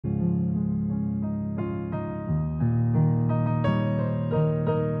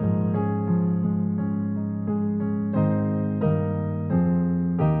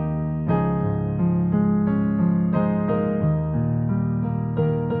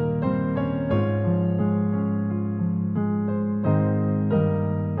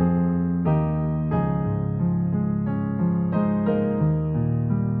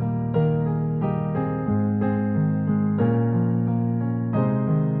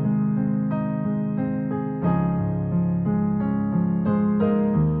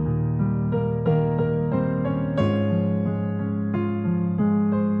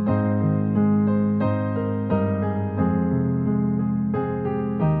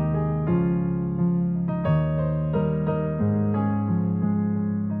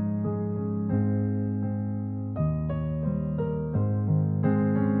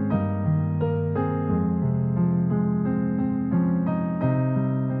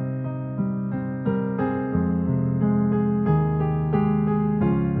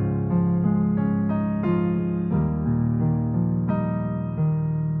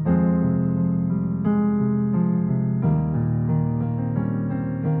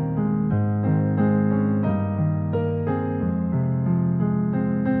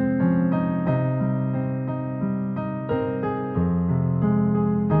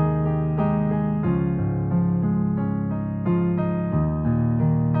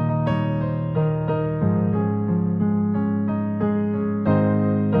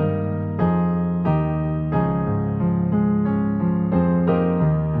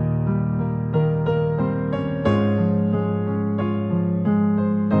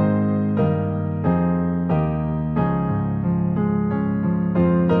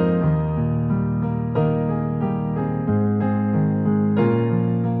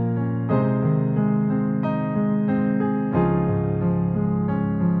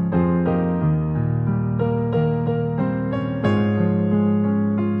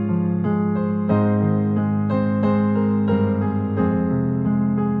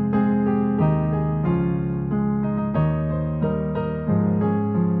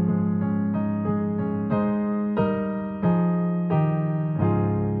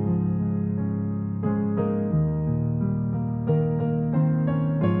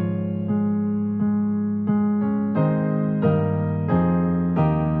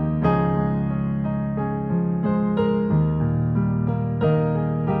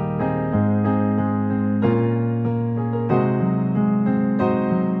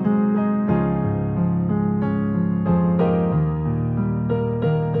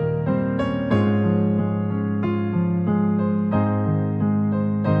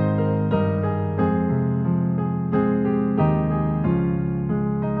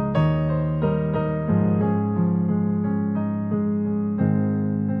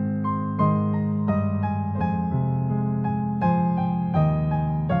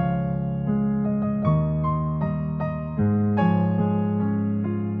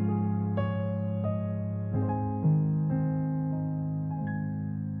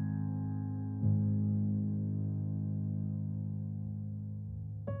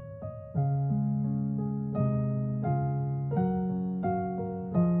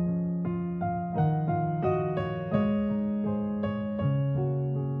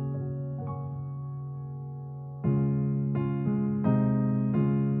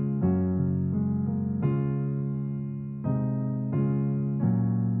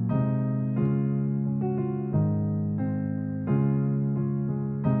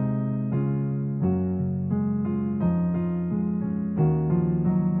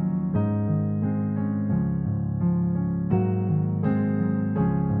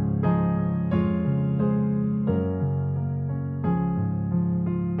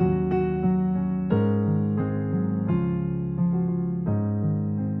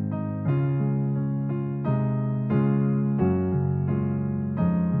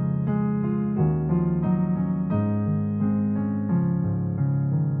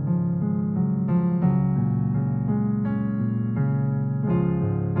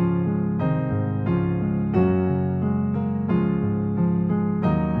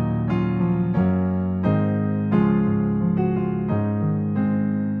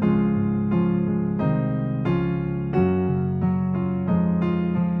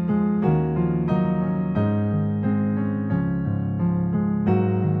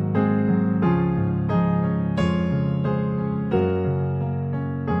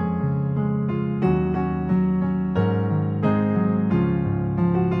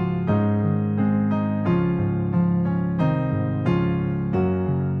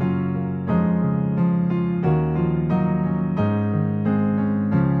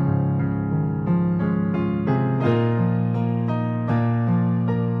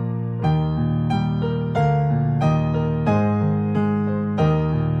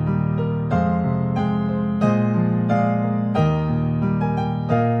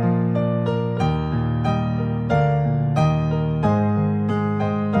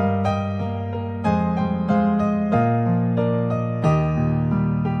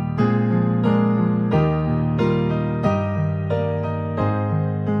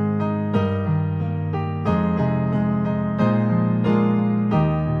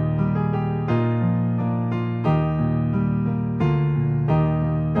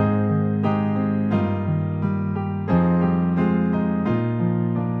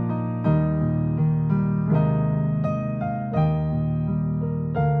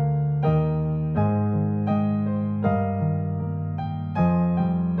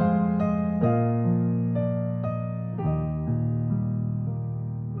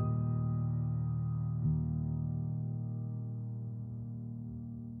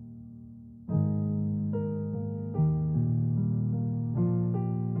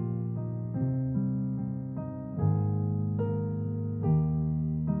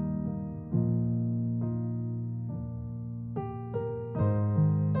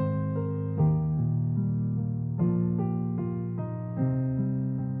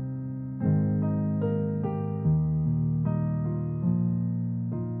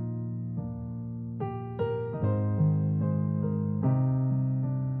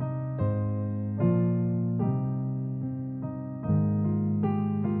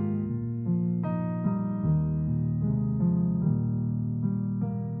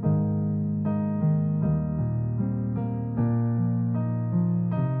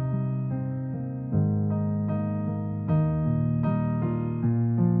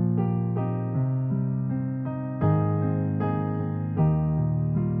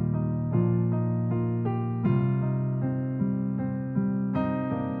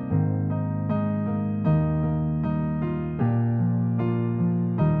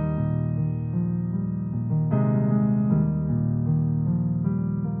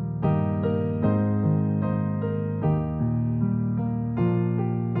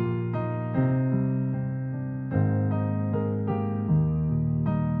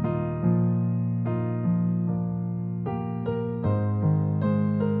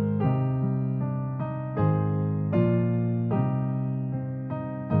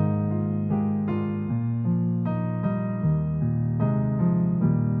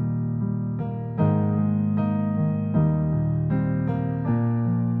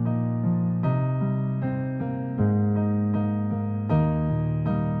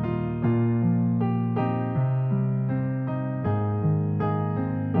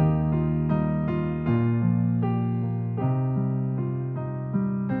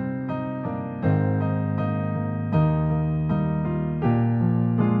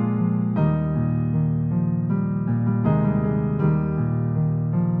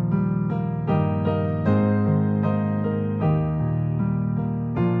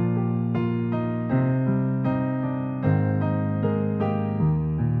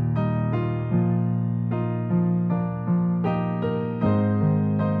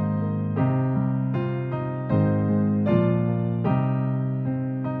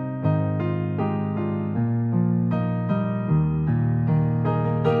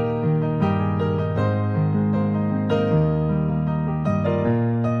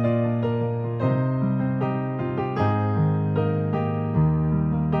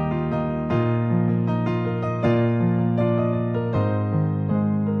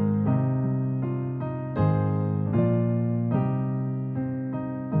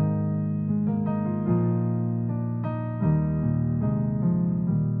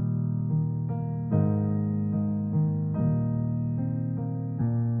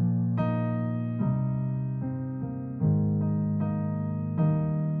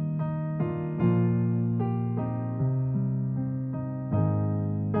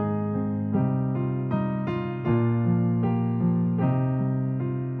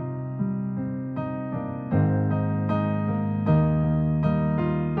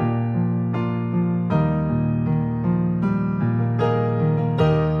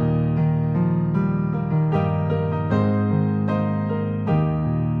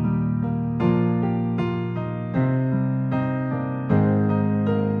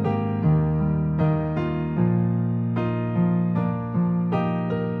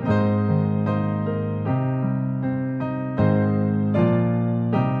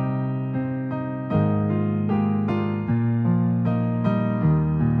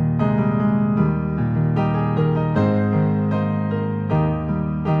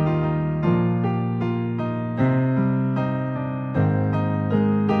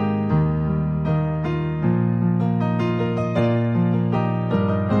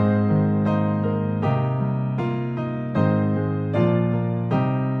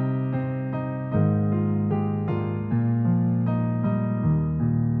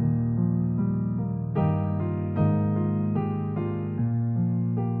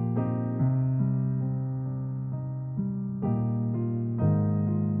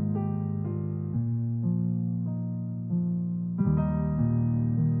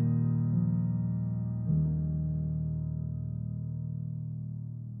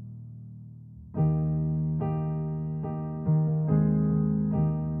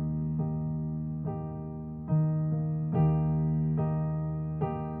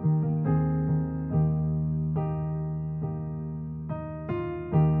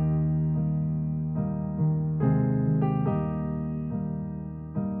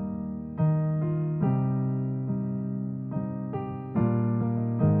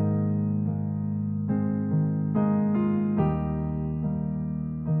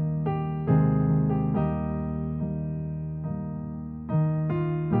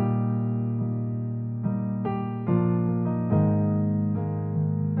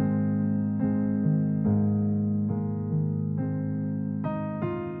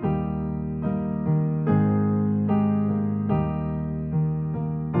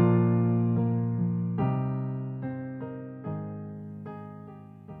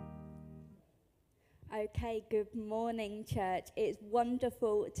Okay, good morning, church. It's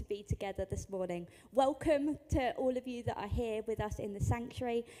wonderful to be together this morning. Welcome to all of you that are here with us in the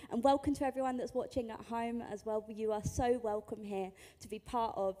sanctuary, and welcome to everyone that's watching at home as well. You are so welcome here to be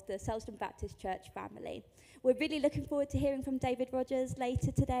part of the Selsdon Baptist Church family. We're really looking forward to hearing from David Rogers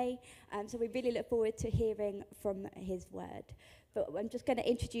later today, so we really look forward to hearing from his word. But I'm just going to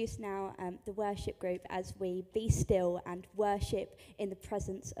introduce now the worship group as we be still and worship in the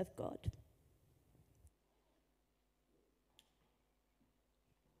presence of God.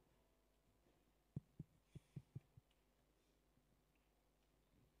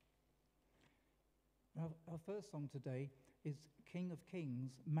 Our first song today is King of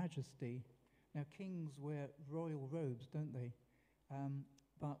Kings, Majesty. Now, kings wear royal robes, don't they?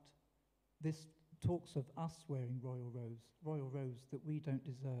 But this talks of us wearing royal robes that we don't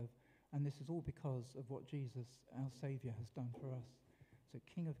deserve. And this is all because of what Jesus, our Saviour, has done for us. So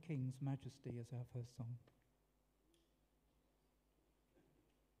King of Kings, Majesty is our first song.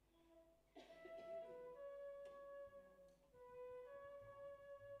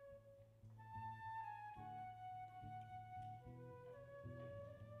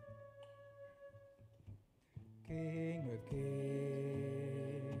 King of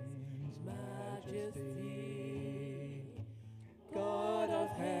Kings, Majesty, God of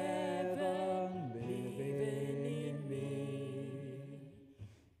heaven, living in me,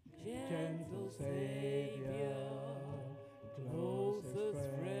 gentle Saviour, closest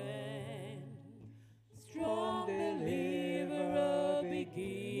friend, strong deliverer,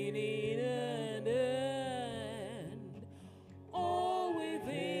 beginning and end, all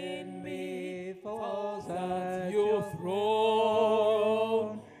within me falls at your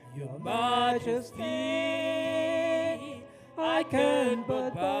throne, your majesty, I can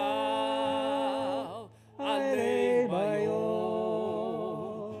but bow, I lay my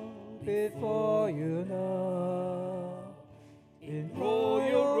all before you now. In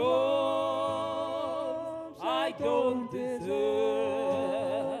royal robes I don't deserve,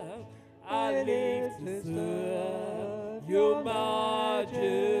 I live to serve your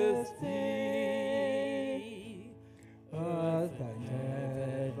majesty. Earth and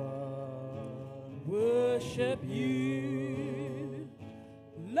heaven worship you,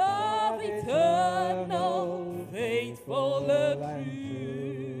 love eternal, faithful and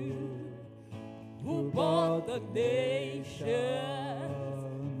true, who bought the nations,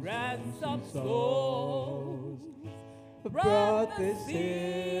 ransomed souls, brought the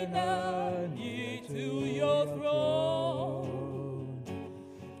sinner near to your throne.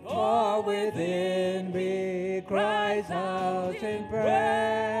 All within me cries out in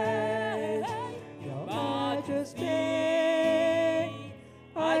praise, your majesty,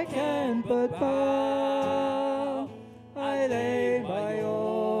 I can but bow, I lay my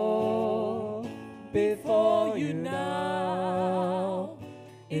all before you now.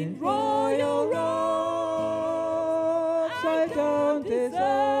 In royal robes I don't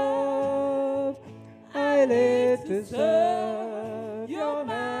deserve, I live to serve your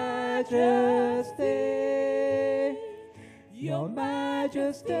majesty, your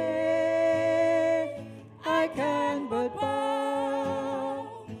majesty, I can but bow,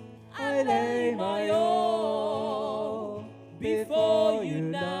 I lay my all before you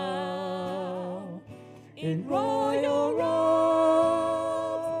now. In royal robes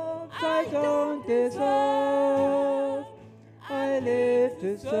I don't deserve, I live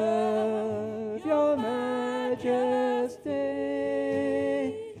to serve your majesty,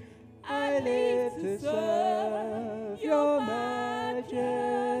 I live to serve your majesty.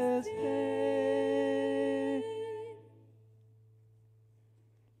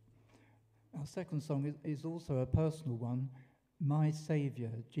 Our second song is also a personal one, My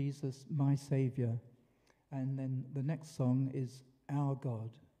Saviour, Jesus, my Saviour. And then the next song is Our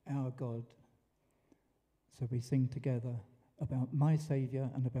God, Our God. So we sing together about my Saviour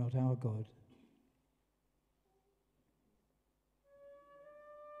and about our God.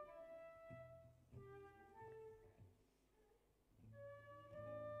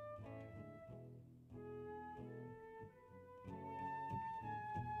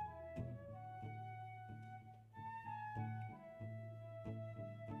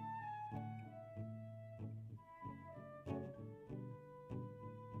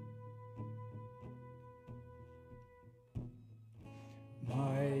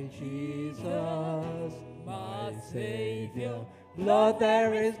 My Jesus, my Saviour, Lord,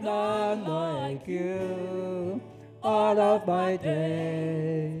 there is none like you. All of my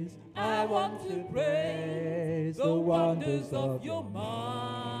days I want to praise the wonders of your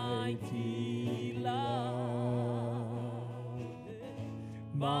mighty love.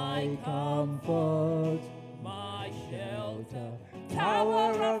 My my comfort, my shelter,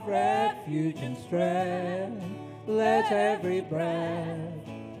 tower of refuge and strength. Let every breath,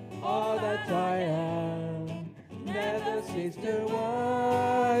 all that I am, never cease to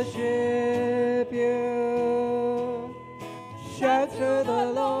worship you. Shout to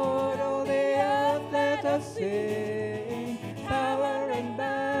the Lord, all the earth, let us sing. Power and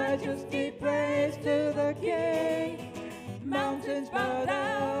majesty, praise to the King. Mountains bow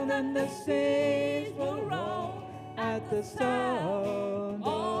down and the seas will roll at the sound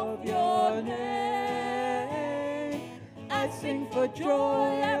of your name. I sing for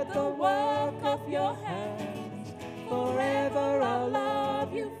joy at the work of your hands. Forever I'll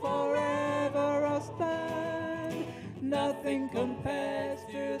love you, forever I'll stand. Nothing compares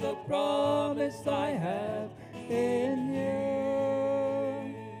to the promise I have in you.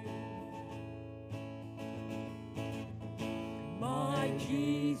 My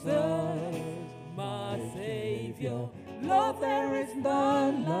Jesus, my Savior, Lord, there is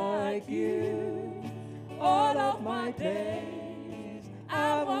none like you. All of my days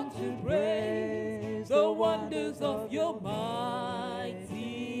I want to praise the wonders of your mighty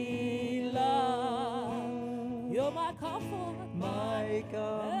love. You're my comfort, my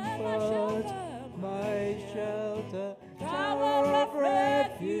shelter, tower of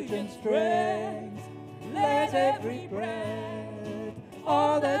refuge and strength. Let every breath,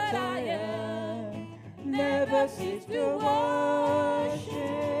 all that I am, never cease to worship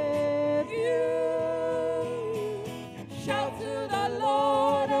you. Shout to the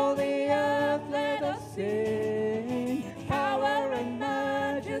Lord, all the earth, let us sing. Power and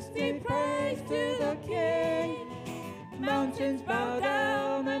majesty, praise to the King. Mountains bow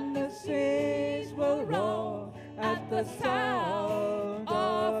down and the seas will roar at the sound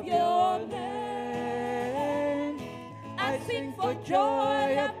of your name. I sing for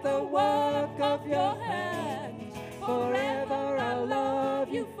joy at the work of your hands. Forever I'll love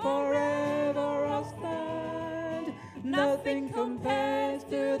you, forever I'll stand. Nothing compares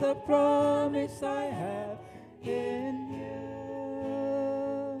to the promise I have in you.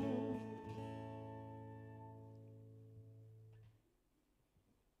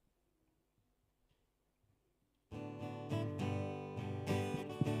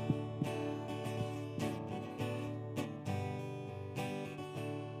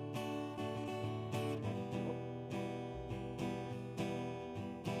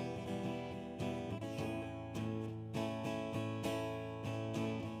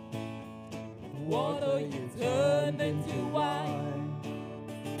 Water you turned into wine.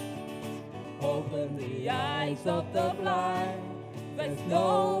 Open the eyes of the blind. There's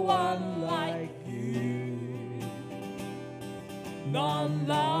no one like you. None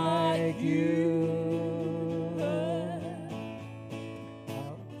like you.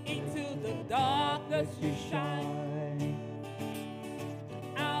 Into the darkness you shine.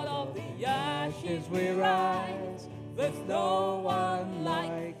 Out of the ashes we rise. There's no one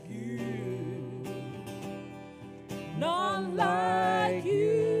like you. None like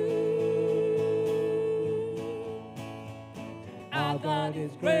you. Our God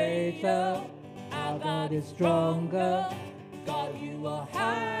is greater, our God is stronger. God, you are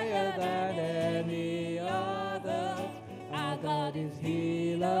higher than any other. Our God is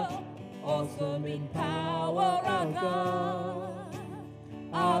healer, awesome in power. Our God,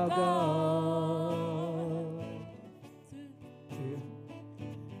 our God.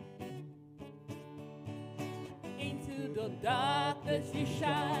 The darkness you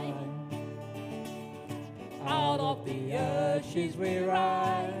shine. Out of the ashes we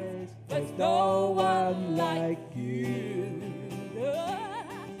rise. There's no one like you.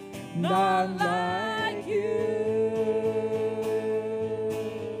 None like you.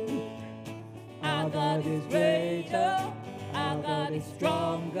 Our God is greater, our God is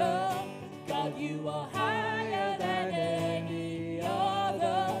stronger. God, you are higher than any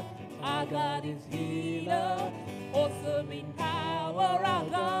other. Our God is healer, awesome in power. Our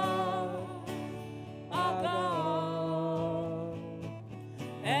God, our God.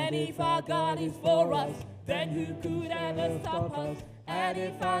 And if our God is for us, then who could ever stop us? And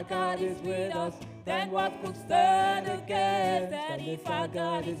if our God is with us, then what could stand against? And if our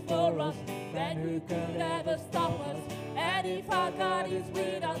God is for us, then who could ever stop us? And if our God is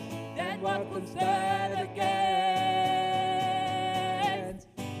with us, then what could stand against?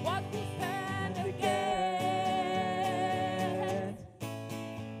 What could stand against?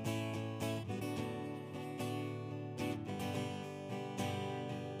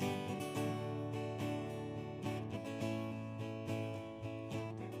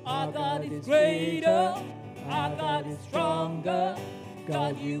 Our God is greater, our God is stronger.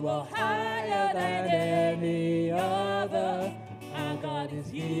 God, you are higher than any other. Our God is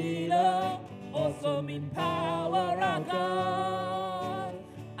healer, awesome in power. Our God,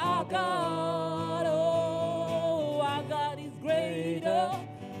 our God, oh, our God is greater.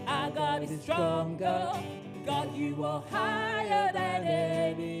 Our God is stronger. God, you are higher than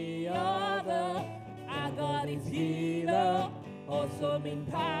any other. Our God is healer, awesome in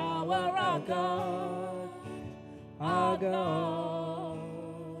power. Our God, our God.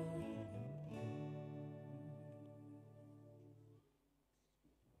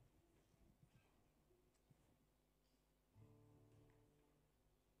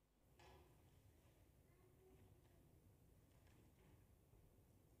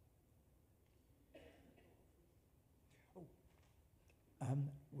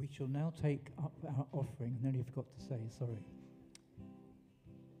 We shall now take up our offering. I nearly forgot to say, sorry.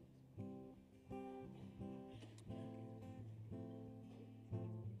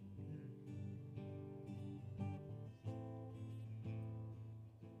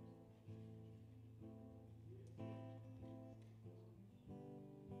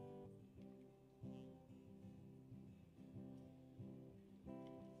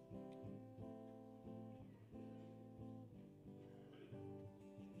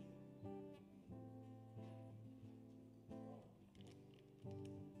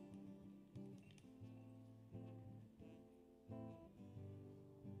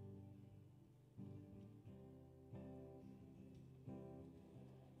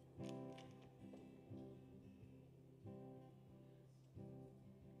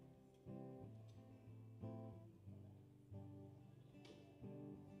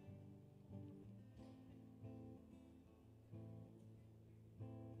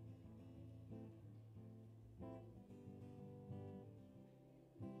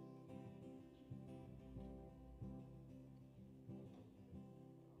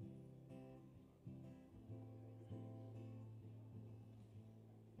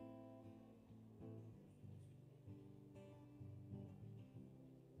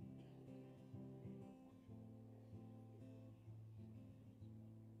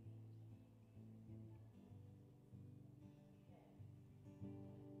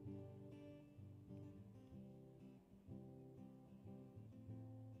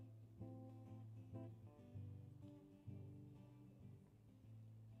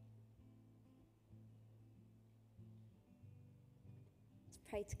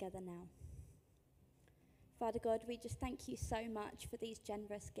 Pray together now. Father God, we just thank you so much for these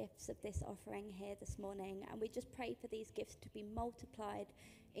generous gifts of this offering here this morning, and we just pray for these gifts to be multiplied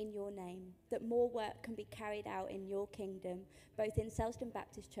in your name, that more work can be carried out in your kingdom, both in Selsdon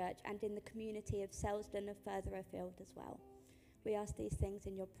Baptist Church and in the community of Selsdon and further afield as well. We ask these things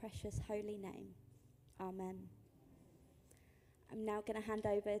in your precious holy name. Amen. I'm now going to hand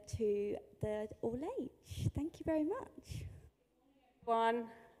over to the all-age. Thank you very much. I'm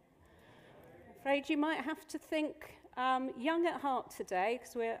afraid you might have to think young at heart today,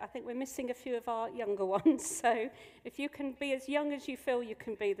 because I think we're missing a few of our younger ones. So if you can be as young as you feel you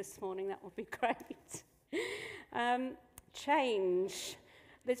can be this morning, that would be great. Change.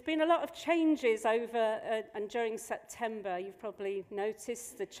 There's been a lot of changes over and during September. You've probably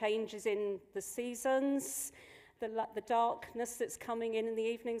noticed the changes in the seasons, the darkness that's coming in the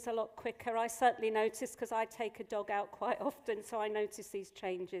evenings a lot quicker. I certainly notice, because I take a dog out quite often, so I notice these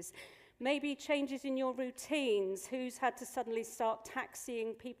changes. Maybe changes in your routines. Who's had to suddenly start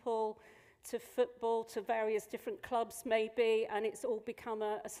taxiing people to football, to various different clubs maybe, and it's all become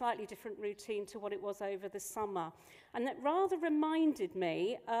a slightly different routine to what it was over the summer. And that rather reminded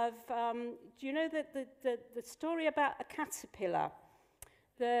me of, do you know the story about a caterpillar?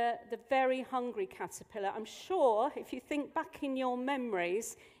 The very hungry caterpillar. I'm sure if you think back in your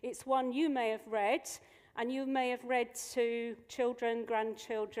memories, it's one you may have read, and you may have read to children,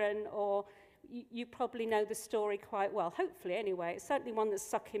 grandchildren, or you probably know the story quite well. Hopefully, anyway. It's certainly one that's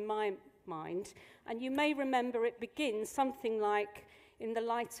stuck in my mind. And you may remember it begins something like, in the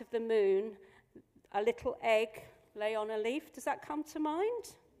light of the moon, a little egg lay on a leaf. Does that come to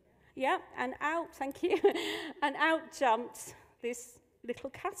mind? Yeah, and out, thank you, and out jumped this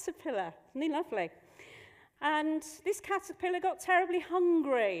little caterpillar. Isn't he lovely? And this caterpillar got terribly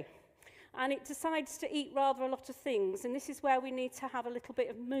hungry, and it decides to eat rather a lot of things. And this is where we need to have a little bit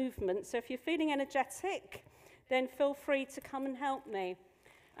of movement. So if you're feeling energetic, then feel free to come and help me.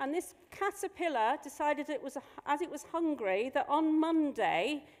 And this caterpillar decided as it was hungry, that on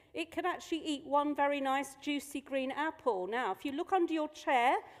Monday it could actually eat one very nice juicy green apple. Now, if you look under your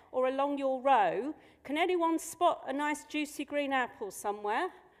chair or along your row, can anyone spot a nice juicy green apple somewhere?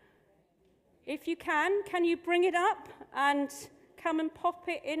 If you can you bring it up, and come and pop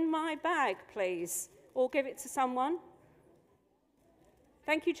it in my bag, please? Or give it to someone.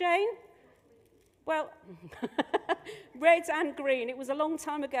 Thank you, Jane. Well, red and green. It was a long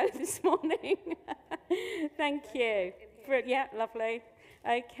time ago this morning. Thank you. Yeah, lovely.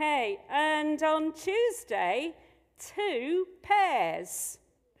 Okay, and on Tuesday, 2 pairs.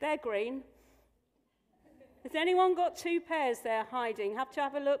 They're green. Has anyone got 2 pairs there hiding? Have to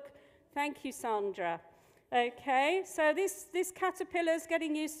have a look. Thank you, Sandra. Okay, so this caterpillar's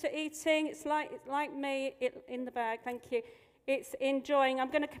getting used to eating. It's like me in the bag. Thank you. It's enjoying.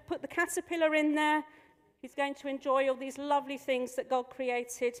 I'm going to put the caterpillar in there. He's going to enjoy all these lovely things that God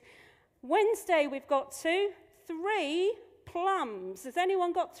created. Wednesday, we've got 3 plums. Has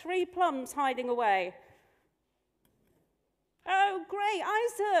anyone got 3 plums hiding away? Oh, great.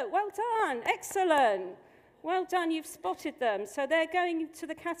 Isaac, well done. Excellent. Well done, you've spotted them. So they're going to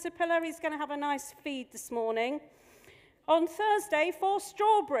the caterpillar. He's going to have a nice feed this morning. On Thursday, 4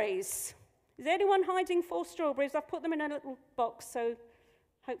 strawberries. Is anyone hiding 4 strawberries? I've put them in a little box, so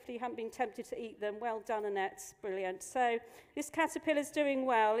hopefully you haven't been tempted to eat them. Well done, Annette. Brilliant. So this caterpillar's doing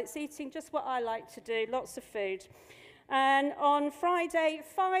well. It's eating just what I like to do, lots of food. And on Friday,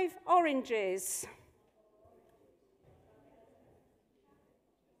 5 oranges.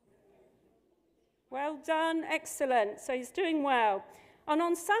 Well done, excellent. So he's doing well. And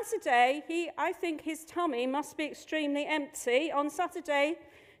on Saturday, I think his tummy must be extremely empty. On Saturday,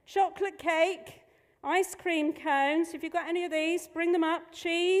 chocolate cake, ice cream cones. If you've got any of these, bring them up.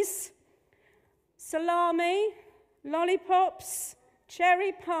 Cheese, salami, lollipops,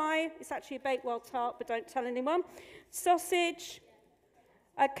 cherry pie. It's actually a baked wild tart, but don't tell anyone. Sausage,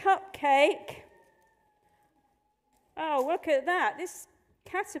 a cupcake. Oh, look at that. This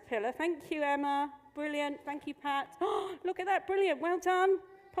caterpillar. Thank you, Emma. Brilliant. Thank you, Pat. Oh, look at that. Brilliant. Well done.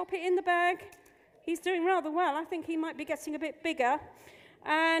 Pop it in the bag. He's doing rather well. I think he might be getting a bit bigger.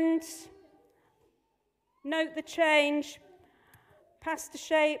 And note the change. Pasta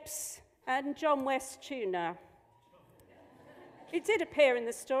shapes and John West tuna. It did appear in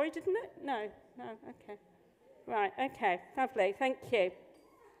the story, didn't it? No. Okay. Right. Okay. Lovely. Thank you.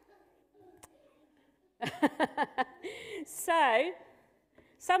 So,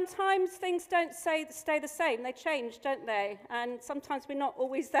 sometimes things don't stay the same. They change, don't they? And sometimes we're not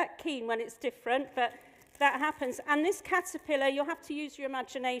always that keen when it's different, but that happens. And this caterpillar, you'll have to use your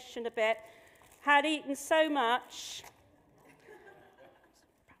imagination a bit, had eaten so much.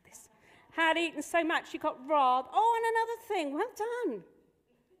 He got robbed. Oh, and another thing. Well done.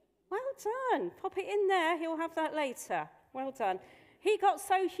 Well done. Pop it in there. He'll have that later. Well done. He got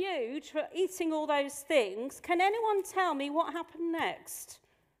so huge for eating all those things. Can anyone tell me what happened next?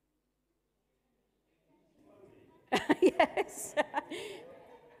 Yes.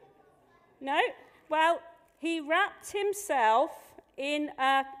 No? Well, he wrapped himself in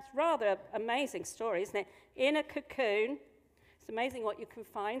a rather amazing story, isn't it? In a cocoon. It's amazing what you can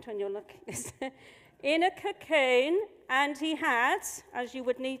find when you're looking at this. In a cocoon, and he had, as you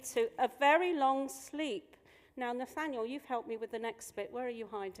would need to, a very long sleep. Now, Nathaniel, you've helped me with the next bit. Where are you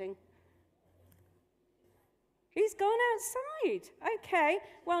hiding? He's gone outside. Okay.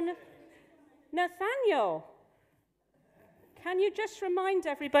 Well, Nathaniel, can you just remind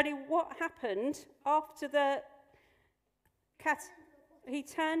everybody what happened after the cat? He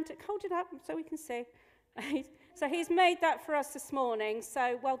turned. Hold it up so we can see. So he's made that for us this morning.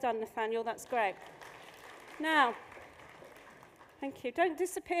 So well done, Nathaniel. That's great. Now, thank you. Don't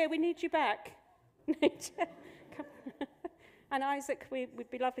disappear. We need you back. And Isaac, we'd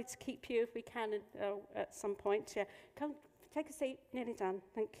be lovely to keep you if we can at some point. Yeah, come, take a seat. Nearly done.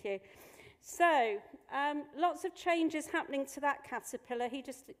 Thank you. So, lots of changes happening to that caterpillar. He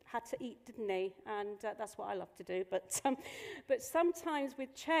just had to eat, didn't he? And that's what I love to do. But sometimes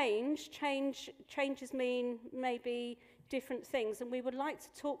with changes mean maybe different things. And we would like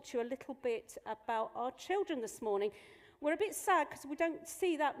to talk to you a little bit about our children this morning. We're a bit sad because we don't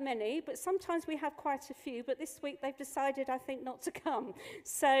see that many, but sometimes we have quite a few. But this week they've decided, I think, not to come.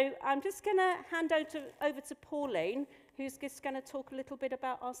 So I'm just going to hand over to Pauline, who's just going to talk a little bit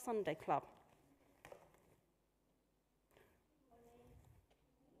about our Sunday Club.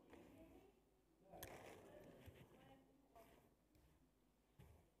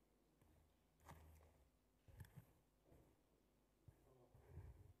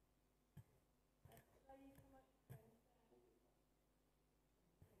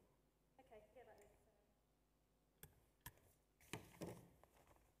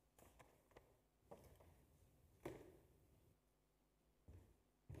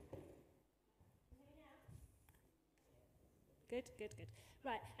 Good, good, good.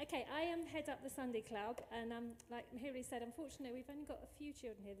 Right, okay, I head up the Sunday Club, and like Mahiri said, unfortunately we've only got a few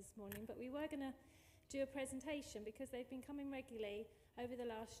children here this morning, but we were going to do a presentation because they've been coming regularly over the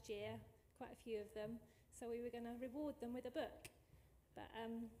last year, quite a few of them, so we were going to reward them with a book. But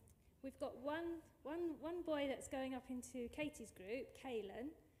we've got one boy that's going up into Katie's group,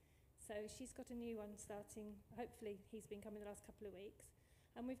 Kaylin, so she's got a new one starting, hopefully he's been coming the last couple of weeks.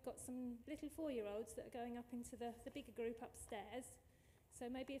 And we've got some little 4-year-olds that are going up into the bigger group upstairs. So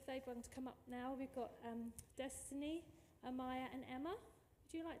maybe if they'd want to come up now, we've got Destiny, Amaya and Emma.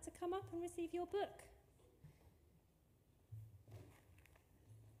 Would you like to come up and receive your book?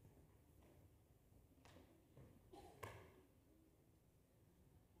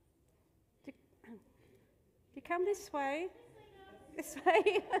 Do you come this way? This way?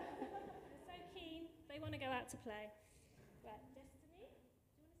 They're so keen. They want to go out to play. Right, Destiny,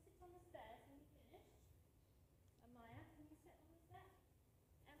 do you want to sit on the stairs when you finish? Amaya, can you sit on the stairs?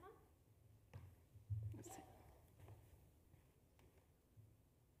 Emma? That's it.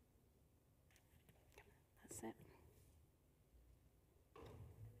 That's it.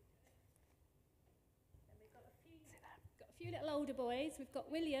 And we've got a few little older boys. We've got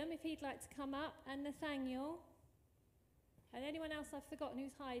William, if he'd like to come up, and Nathaniel. And anyone else I've forgotten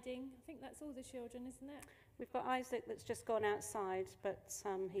who's hiding? I think that's all the children, isn't it? We've got Isaac that's just gone outside, but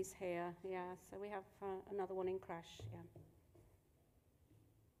he's here, yeah. So we have another one in crash, yeah.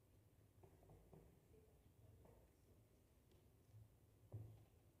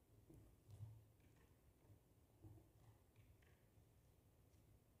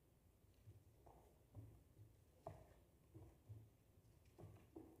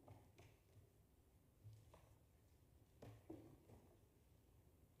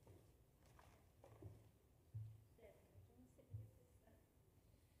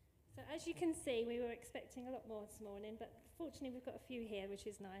 So as you can see, we were expecting a lot more this morning, but fortunately we've got a few here, which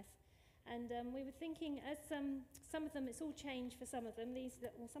is nice. And we were thinking, as some of them, it's all changed for some of them.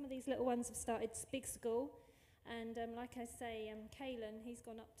 Some of these little ones have started big school, and like I say, Kaylin, he's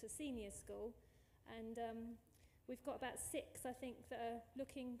gone up to senior school, and we've got about 6, I think, that are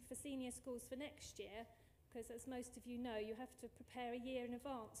looking for senior schools for next year, because as most of you know, you have to prepare a year in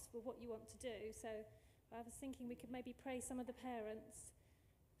advance for what you want to do. So I was thinking we could maybe pray some of the parents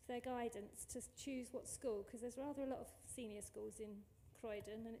for their guidance to choose what school, because there's rather a lot of senior schools in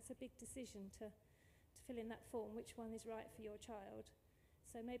Croydon, and it's a big decision to fill in that form, which one is right for your child.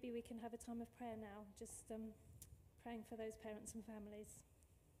 So maybe we can have a time of prayer now, just praying for those parents and families.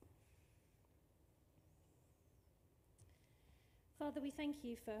 Father, we thank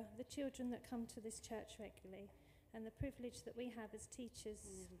you for the children that come to this church regularly, and the privilege that we have as teachers,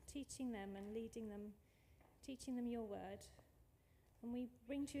 teaching them and leading them, teaching them your word. And we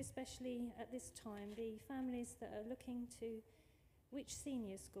bring to you especially at this time the families that are looking to which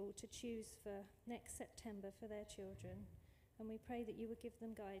senior school to choose for next September for their children. And we pray that you would give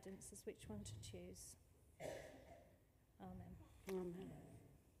them guidance as which one to choose. Amen. Amen.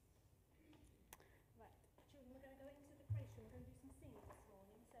 Right, children, we're going to go into the creche room. We're going to do some singing this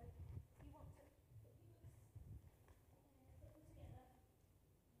morning. So if you want to put your books put them together.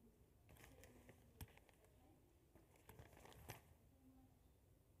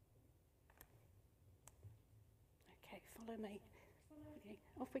 Okay, follow me. Okay,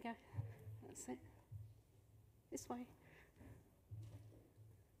 off we go. That's it. This way.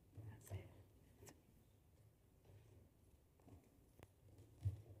 That's it.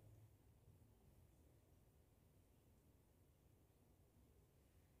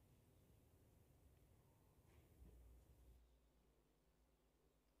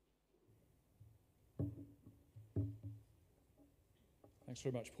 Thanks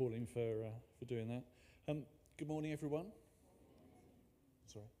very much, Pauline, for doing that. Good morning, everyone.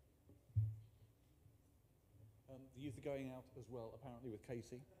 Sorry. The youth are going out as well, apparently, with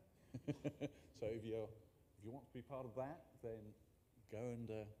Casey. So if you want to be part of that, then go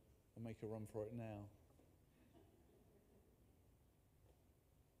and make a run for it now.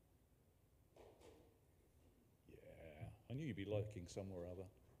 Yeah, I knew you'd be lurking somewhere or other.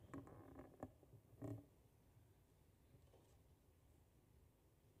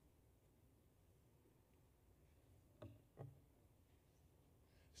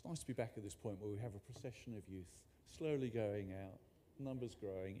 It's nice to be back at this point where we have a procession of youth slowly going out, numbers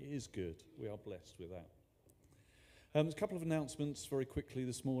growing. It is good. We are blessed with that. There's a couple of announcements very quickly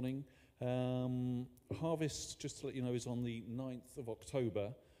this morning. Harvest, just to let you know, is on the 9th of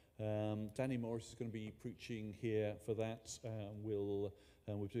October. Danny Morris is going to be preaching here for that. We're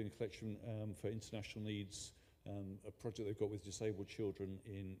doing a collection for international needs, a project they've got with disabled children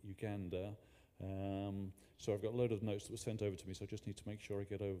in Uganda. So I've got a load of notes that were sent over to me, so I just need to make sure I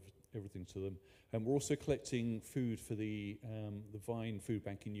get over everything to them. And we're also collecting food for the Vine Food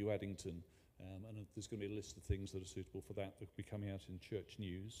Bank in New Addington, and there's going to be a list of things that are suitable for that will be coming out in church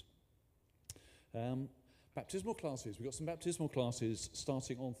news. Baptismal classes. We've got some baptismal classes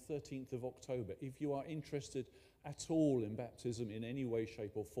starting on 13th of October. If you are interested at all in baptism in any way,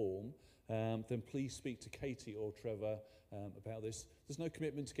 shape or form, then please speak to Katie or Trevor about this. There's no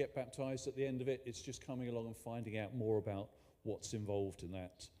commitment to get baptised at the end of it. It's just coming along and finding out more about what's involved in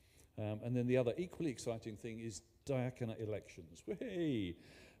that. And then the other equally exciting thing is diaconate elections. Whee!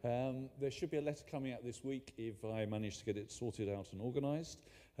 There should be a letter coming out this week if I manage to get it sorted out and organised.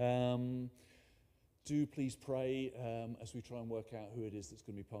 Do please pray as we try and work out who it is that's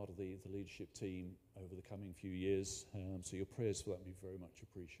going to be part of the leadership team over the coming few years. So your prayers for that would be very much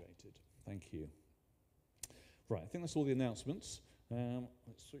appreciated. Thank you. Right, I think that's all the announcements.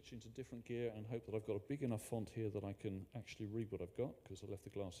 Let's switch into different gear and hope that I've got a big enough font here that I can actually read what I've got, because I left the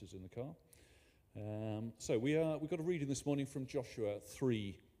glasses in the car. So we've got a reading this morning from Joshua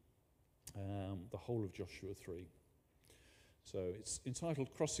 3, the whole of Joshua 3. So it's entitled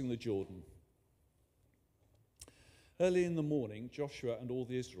Crossing the Jordan. Early in the morning, Joshua and all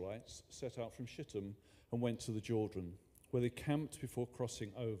the Israelites set out from Shittim and went to the Jordan, where they camped before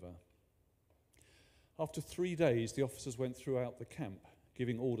crossing over. After 3 days, the officers went throughout the camp,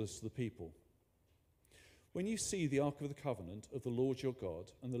 giving orders to the people. When you see the Ark of the Covenant of the Lord your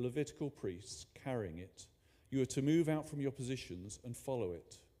God and the Levitical priests carrying it, you are to move out from your positions and follow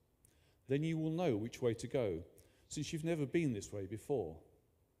it. Then you will know which way to go, since you've never been this way before.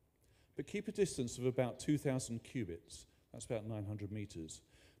 But keep a distance of about 2,000 cubits, that's about 900 meters,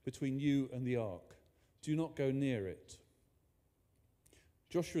 between you and the ark. Do not go near it.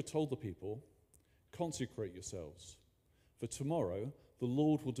 Joshua told the people, consecrate yourselves, for tomorrow the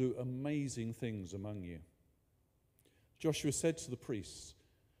Lord will do amazing things among you. Joshua said to the priests,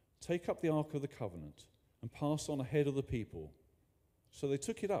 take up the Ark of the Covenant and pass on ahead of the people. So they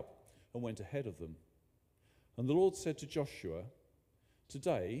took it up and went ahead of them. And the Lord said to Joshua,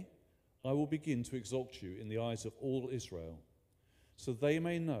 today I will begin to exalt you in the eyes of all Israel, so they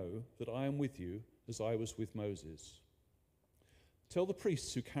may know that I am with you as I was with Moses. Tell the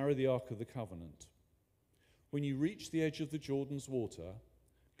priests who carry the Ark of the Covenant, when you reach the edge of the Jordan's water,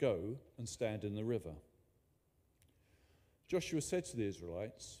 go and stand in the river. Joshua said to the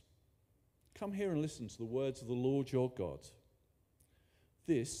Israelites, come here and listen to the words of the Lord your God.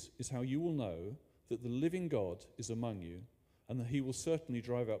 This is how you will know that the living God is among you, and that he will certainly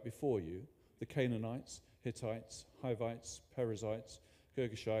drive out before you the Canaanites, Hittites, Hivites, Perizzites,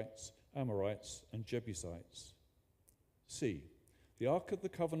 Girgashites, Amorites, and Jebusites. See, the Ark of the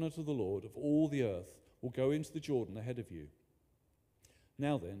Covenant of the Lord of all the earth will go into the Jordan ahead of you.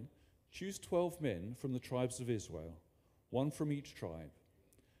 Now then, choose 12 men from the tribes of Israel, one from each tribe.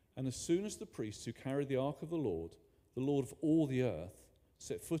 And as soon as the priests who carry the Ark of the Lord of all the earth,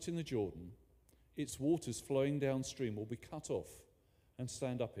 set foot in the Jordan, its waters flowing downstream will be cut off and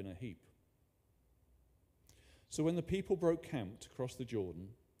stand up in a heap. So when the people broke camp to cross the Jordan,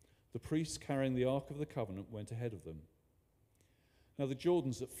 the priests carrying the Ark of the Covenant went ahead of them. Now the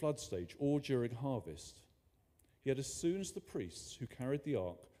Jordan's at flood stage or during harvest. Yet as soon as the priests who carried the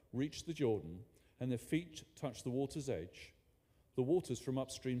Ark reached the Jordan and their feet touched the water's edge, the waters from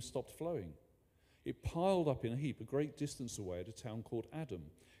upstream stopped flowing. It piled up in a heap a great distance away at a town called Adam,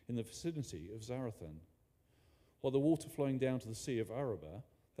 in the vicinity of Zarethan, while the water flowing down to the Sea of Arabah,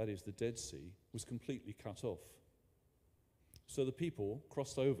 that is the Dead Sea, was completely cut off. So the people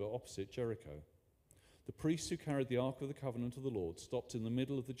crossed over opposite Jericho. The priests who carried the Ark of the Covenant of the Lord stopped in the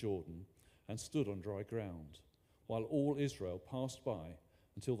middle of the Jordan and stood on dry ground, while all Israel passed by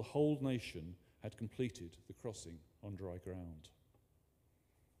until the whole nation had completed the crossing on dry ground.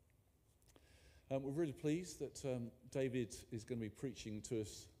 We're really pleased that David is going to be preaching to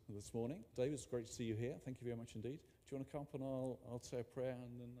us this morning. David, it's great to see you here. Thank you very much indeed. Do you want to come up and I'll say a prayer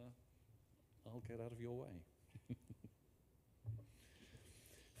and then I'll get out of your way.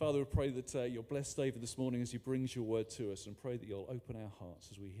 Father, we pray that you'll bless David this morning as he brings your word to us, and pray that you'll open our hearts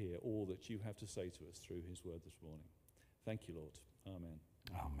as we hear all that you have to say to us through his word this morning. Thank you, Lord. Amen.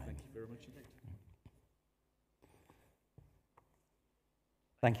 Amen. Thank you very much indeed.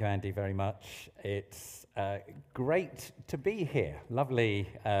 Thank you, Andy, very much. It's great to be here. Lovely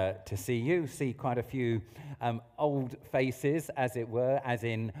to see you. See quite a few old faces, as it were, as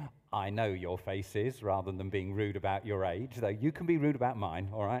in I know your faces, rather than being rude about your age, though you can be rude about mine,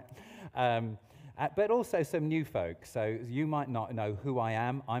 all right? But also some new folks. So you might not know who I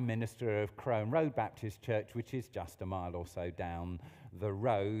am. I'm minister of Croham Road Baptist Church, which is just a mile or so down the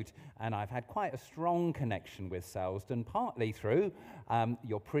road, and I've had quite a strong connection with Selsdon, partly through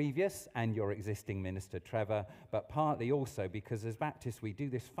your previous and your existing minister, Trevor, but partly also because as Baptists we do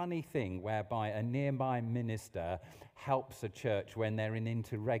this funny thing whereby a nearby minister helps a church when they're in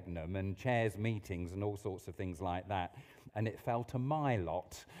interregnum and chairs meetings and all sorts of things like that. And it fell to my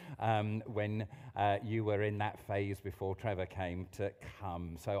lot when you were in that phase before Trevor came to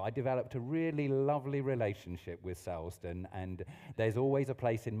come. So I developed a really lovely relationship with Selsdon, and there's always a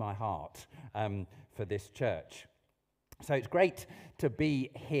place in my heart for this church. So it's great to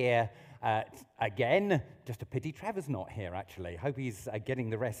be here again. Just a pity Trevor's not here, actually. Hope he's getting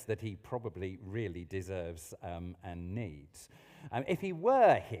the rest that he probably really deserves and needs. If he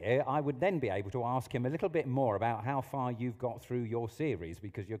were here, I would then be able to ask him a little bit more about how far you've got through your series,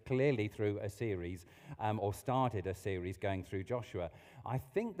 because you're clearly through a series or started a series going through Joshua. I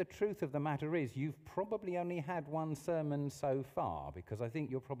think the truth of the matter is you've probably only had one sermon so far, because I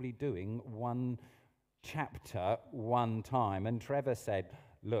think you're probably doing one chapter one time. And Trevor said,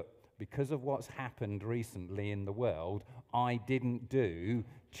 look, because of what's happened recently in the world, I didn't do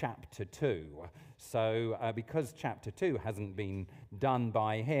chapter 2. So because chapter 2 hasn't been done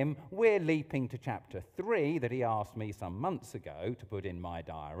by him, we're leaping to chapter 3 that he asked me some months ago to put in my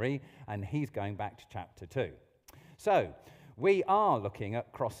diary, and he's going back to chapter 2. So we are looking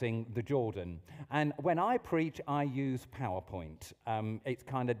at crossing the Jordan. And when I preach, I use PowerPoint. It's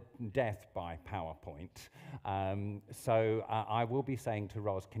kind of death by PowerPoint. So I will be saying to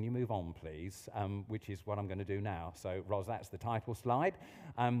Ros, can you move on, please? Which is what I'm going to do now. So, Ros, that's the title slide.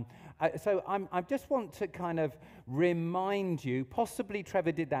 So I just want to kind of remind you, possibly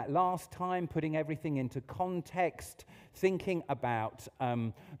Trevor did that last time, putting everything into context, thinking about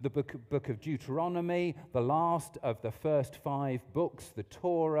the book of Deuteronomy, the last of the first 5 books, the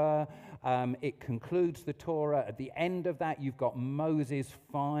Torah. It concludes the Torah. At the end of that, you've got Moses'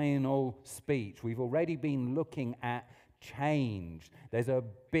 final speech. We've already been looking at change. There's a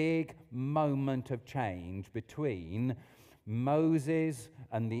big moment of change between Moses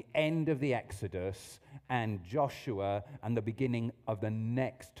and the end of the Exodus and Joshua and the beginning of the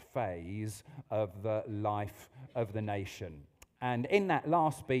next phase of the life of the nation. And in that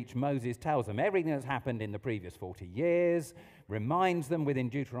last speech, Moses tells them everything that's happened in the previous 40 years, reminds them within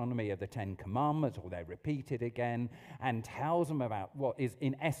Deuteronomy of the 10 Commandments, or they're repeated again, and tells them about what is,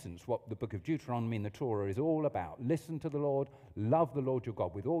 in essence, what the book of Deuteronomy and the Torah is all about. Listen to the Lord, love the Lord your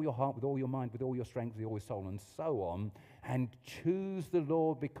God with all your heart, with all your mind, with all your strength, with all your soul, and so on, and choose the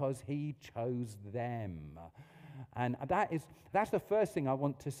Lord because he chose them. And that's the first thing I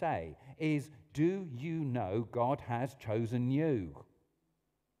want to say is, do you know God has chosen you?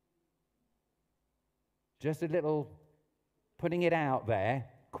 Just a little putting it out there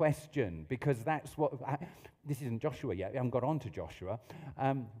question, because that's what, this isn't Joshua yet, I haven't got on to Joshua,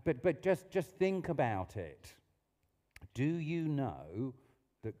 but just think about it. Do you know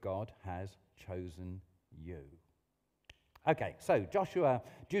that God has chosen you? Okay, so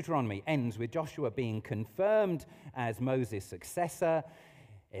Deuteronomy ends with Joshua being confirmed as Moses' successor.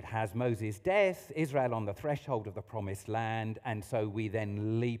 It has Moses' death, Israel on the threshold of the promised land, and so we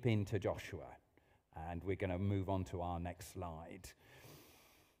then leap into Joshua. And we're going to move on to our next slide.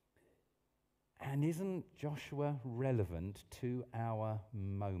 And isn't Joshua relevant to our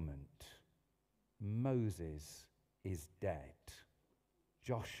moment? Moses is dead.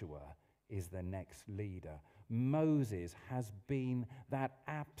 Joshua is the next leader. Moses has been that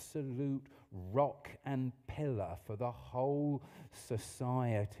absolute rock and pillar for the whole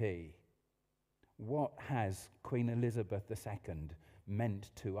society. What has Queen Elizabeth II meant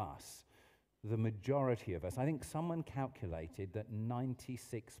to us? The majority of us, I think someone calculated that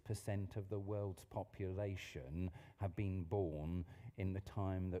 96% of the world's population have been born in the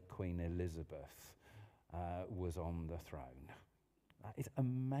time that Queen Elizabeth was on the throne. That is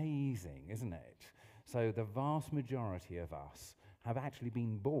amazing, isn't it? So the vast majority of us have actually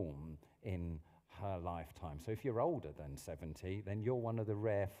been born in her lifetime. So if you're older than 70, then you're one of the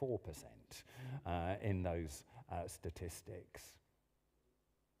rare 4% in those statistics.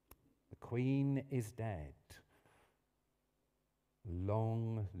 The Queen is dead.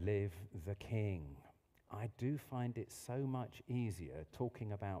 Long live the King. I do find it so much easier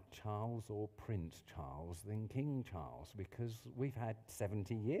talking about Charles or Prince Charles than King Charles, because we've had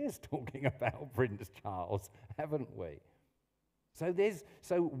 70 years talking about Prince Charles, haven't we?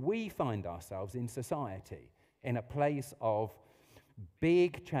 So we find ourselves in society in a place of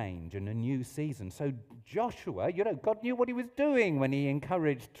big change and a new season. So Joshua, God knew what he was doing when he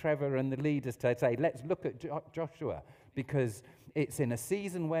encouraged Trevor and the leaders to say, let's look at Joshua, because It's in a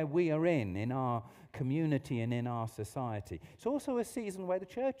season where we are in our community and in our society. It's also a season where the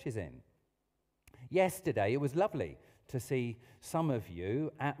church is in. Yesterday, it was lovely to see some of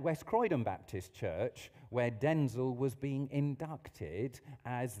you at West Croydon Baptist Church, where Denzel was being inducted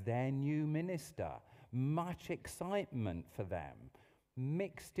as their new minister. Much excitement for them.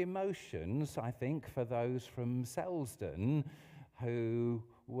 Mixed emotions, I think, for those from Selsdon who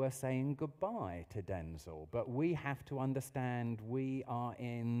were saying goodbye to Denzel. But we have to understand we are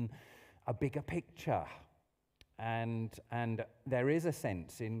in a bigger picture. And there is a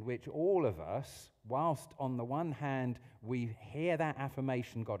sense in which all of us, whilst on the one hand we hear that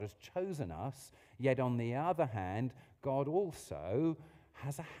affirmation, God has chosen us, yet on the other hand, God also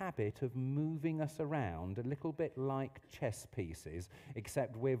has a habit of moving us around a little bit like chess pieces,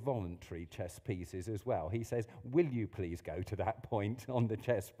 except we're voluntary chess pieces as well. He says, will you please go to that point on the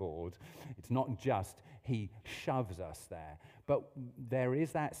chessboard? It's not just he shoves us there, but there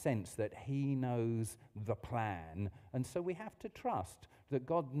is that sense that he knows the plan, and so we have to trust that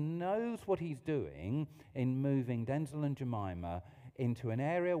God knows what he's doing in moving Denzel and Jemima into an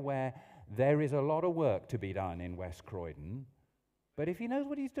area where there is a lot of work to be done in West Croydon. But if he knows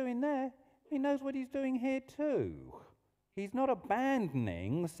what he's doing there, he knows what he's doing here too. He's not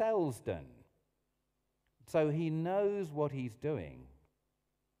abandoning Selsdon. So he knows what he's doing.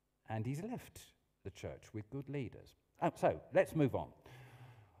 And he's left the church with good leaders. So let's move on.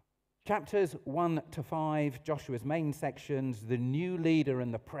 Chapters 1 to 5, Joshua's main sections, the new leader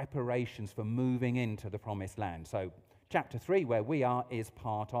and the preparations for moving into the promised land. So chapter 3, where we are, is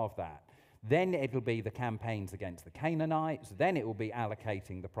part of that. Then it'll be the campaigns against the Canaanites. Then it will be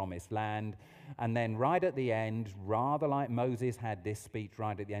allocating the promised land. And then right at the end, rather like Moses had this speech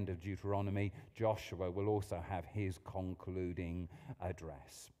right at the end of Deuteronomy, Joshua will also have his concluding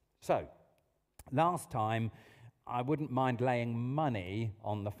address. So, last time, I wouldn't mind laying money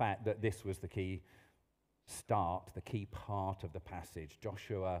on the fact that this was the key start, the key part of the passage.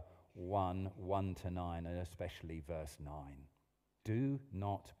 Joshua 1, 1 to 9, and especially verse 9. Do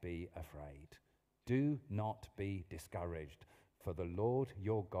not be afraid. Do not be discouraged, for the Lord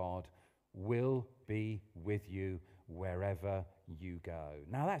your God will be with you wherever you go.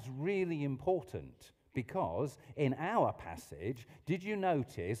 Now that's really important, because in our passage, did you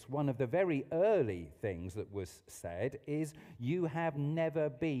notice one of the very early things that was said is, you have never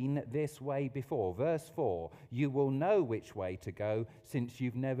been this way before. Verse 4, you will know which way to go since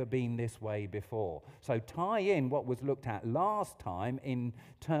you've never been this way before. So tie in what was looked at last time in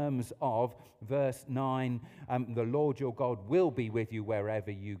terms of verse 9, the Lord your God will be with you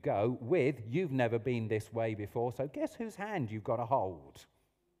wherever you go, with you've never been this way before. So guess whose hand you've got to hold?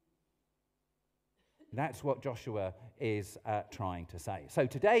 That's what Joshua is trying to say. So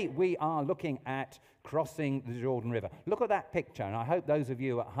today we are looking at crossing the Jordan River. Look at that picture, and I hope those of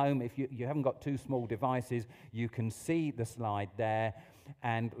you at home, if you haven't got two small devices, you can see the slide there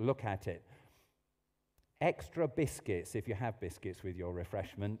and look at it. Extra biscuits, if you have biscuits with your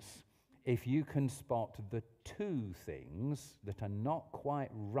refreshments, if you can spot the two things that are not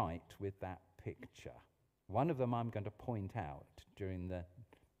quite right with that picture. One of them I'm going to point out during the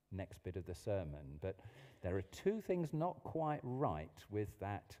next bit of the sermon, but there are two things not quite right with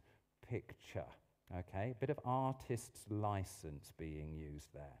that picture. Okay, a bit of artist's license being used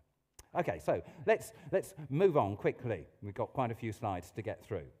there. Okay, so let's move on quickly. We've got quite a few slides to get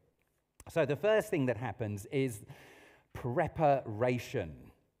through. So the first thing that happens is preparation.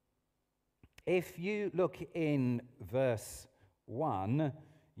 If you look in verse 1,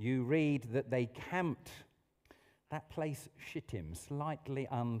 you read that they camped. That place, Shittim, slightly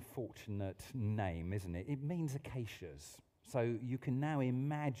unfortunate name, isn't it? It means acacias. So you can now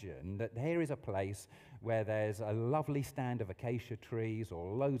imagine that there is a place where there's a lovely stand of acacia trees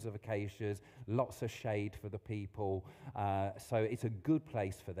or loads of acacias, lots of shade for the people. So it's a good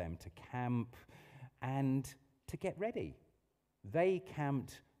place for them to camp and to get ready. They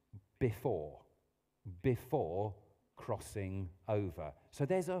camped before crossing over. So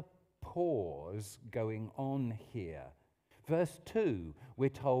there's a pause going on here. Verse 2, we're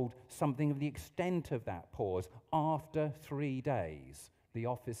told something of the extent of that pause. After 3 days, the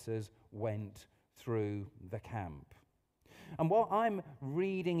officers went through the camp. And what I'm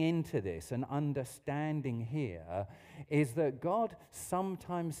reading into this and understanding here is that God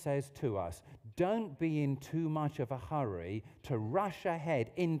sometimes says to us, don't be in too much of a hurry to rush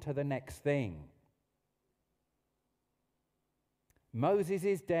ahead into the next thing. Moses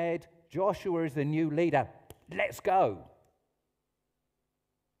is dead. Joshua is the new leader. Let's go.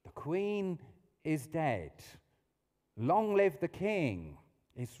 The queen is dead. Long live the king.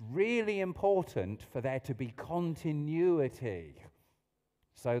 It's really important for there to be continuity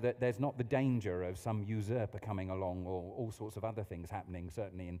so that there's not the danger of some usurper coming along or all sorts of other things happening,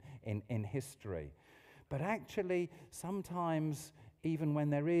 certainly in history. But actually, sometimes, even when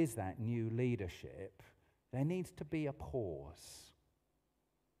there is that new leadership, there needs to be a pause.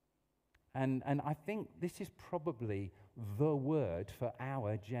 And I think this is probably the word for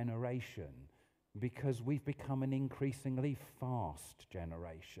our generation, because we've become an increasingly fast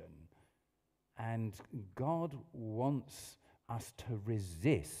generation. And God wants us to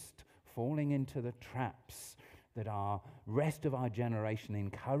resist falling into the traps that our rest of our generation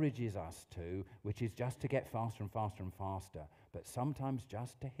encourages us to, which is just to get faster and faster and faster, but sometimes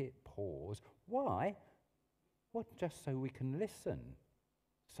just to hit pause. Why? Well, just so we can listen,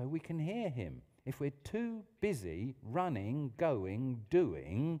 so we can hear him. If we're too busy running, going,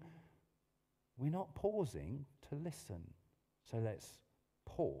 doing, we're not pausing to listen. So let's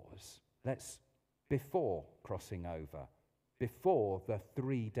pause. Let's, before crossing over, before the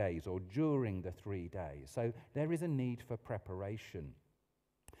 3 days or during the 3 days. So there is a need for preparation.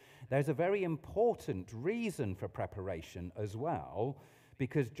 There's a very important reason for preparation as well,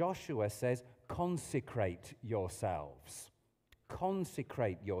 because Joshua says, consecrate yourselves.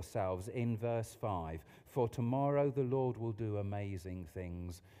 Consecrate yourselves in verse 5. For tomorrow the Lord will do amazing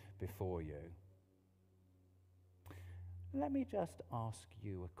things before you. Let me just ask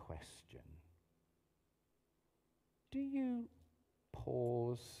you a question. Do you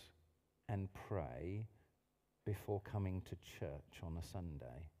pause and pray before coming to church on a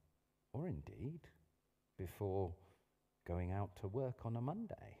Sunday? Or indeed, before going out to work on a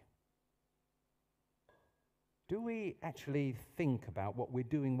Monday? Do we actually think about what we're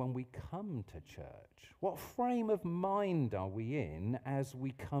doing when we come to church? What frame of mind are we in as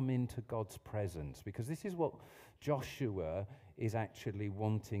we come into God's presence? Because this is what Joshua is actually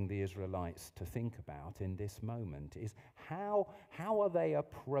wanting the Israelites to think about in this moment, is how are they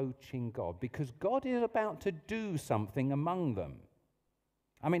approaching God? Because God is about to do something among them.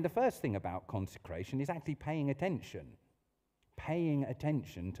 I mean, the first thing about consecration is actually paying attention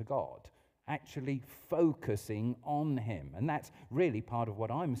to God, actually focusing on him. And that's really part of what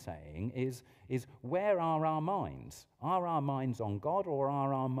I'm saying is where are our minds? Are our minds on God, or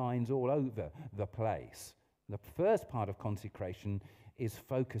are our minds all over the place? The first part of consecration is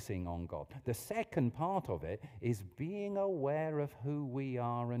focusing on God. The second part of it is being aware of who we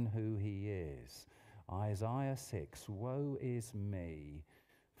are and who he is. Isaiah 6, woe is me,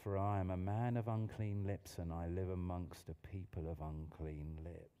 for I am a man of unclean lips, and I live amongst a people of unclean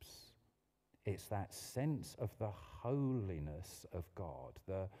lips. It's that sense of the holiness of God,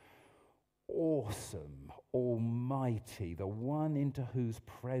 the awesome, almighty, the one into whose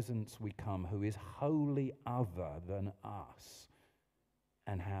presence we come, who is wholly other than us,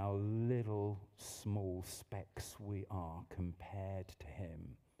 and how little small specks we are compared to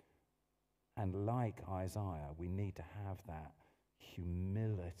him. And like Isaiah, we need to have that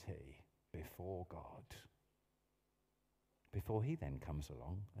humility before God, before he then comes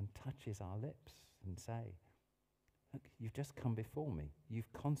along and touches our lips and say, look, you've just come before me.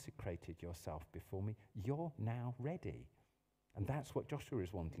 You've consecrated yourself before me. You're now ready. And that's what Joshua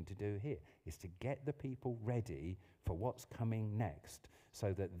is wanting to do here, is to get the people ready for what's coming next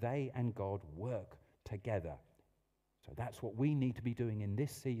so that they and God work together. So that's what we need to be doing in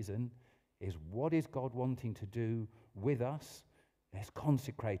this season, is what is God wanting to do with us? Let's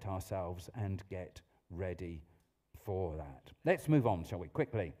consecrate ourselves and get ready for that. Let's move on, shall we,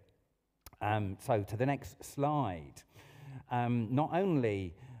 quickly. So to the next slide. Not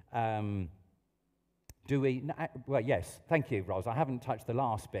only do we... well, yes, thank you, Ros. I haven't touched the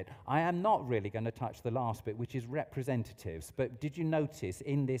last bit. I am not really going to touch the last bit, which is representatives. But did you notice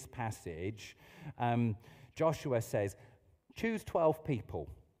in this passage, Joshua says, choose 12 people,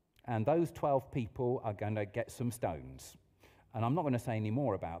 and those 12 people are going to get some stones. And I'm not going to say any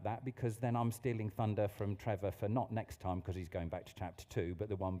more about that, because then I'm stealing thunder from Trevor for not next time, because he's going back to chapter 2, but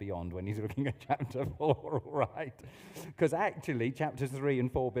the one beyond when he's looking at chapter 4, all right? Because actually chapters 3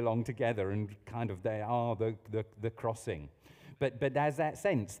 and 4 belong together, and kind of they are the crossing. But there's that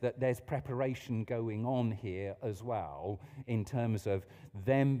sense that there's preparation going on here as well, in terms of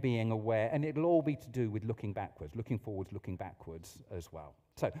them being aware, and it'll all be to do with looking backwards, looking forwards, looking backwards as well.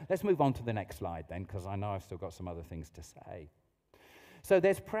 So let's move on to the next slide then, because I know I've still got some other things to say. So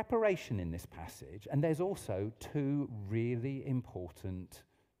there's preparation in this passage, and there's also two really important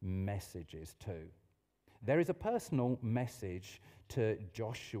messages too. There is a personal message to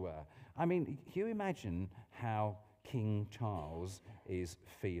Joshua. I mean, can you imagine how King Charles is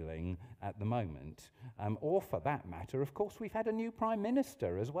feeling at the moment. Or for that matter, of course, we've had a new Prime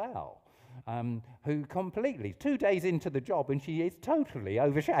Minister as well, who completely, 2 days into the job, and she is totally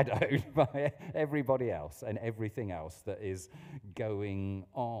overshadowed by everybody else and everything else that is going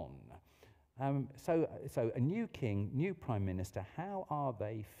on. So a new king, new Prime Minister, how are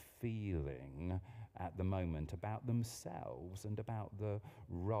they feeling at the moment about themselves and about the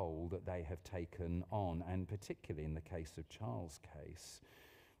role that they have taken on, and particularly in the case of Charles' case,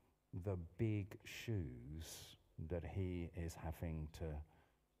 the big shoes that he is having to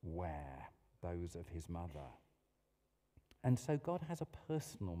wear, those of his mother. And so God has a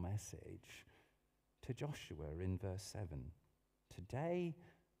personal message to Joshua in verse 7. Today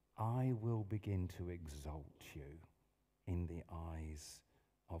I will begin to exalt you in the eyes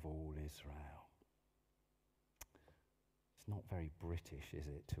of all Israel. It's not very British, is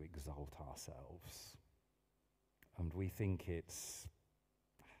it, to exalt ourselves? And we think it's,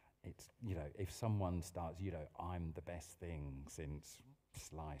 if someone starts, I'm the best thing since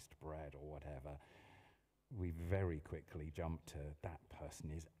sliced bread or whatever, we very quickly jump to that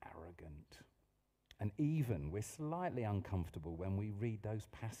person is arrogant. And even we're slightly uncomfortable when we read those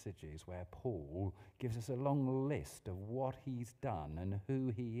passages where Paul gives us a long list of what he's done and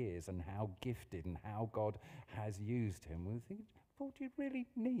who he is and how gifted and how God has used him. We think, Paul, do you really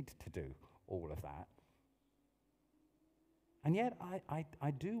need to do all of that? And yet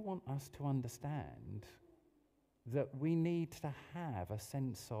I do want us to understand that we need to have a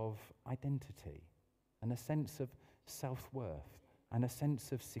sense of identity and a sense of self-worth and a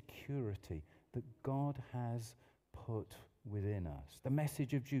sense of security that God has put within us. The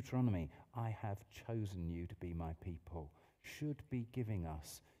message of Deuteronomy, I have chosen you to be my people, should be giving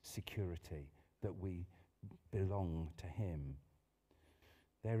us security that we belong to him.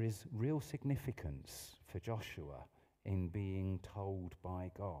 There is real significance for Joshua in being told by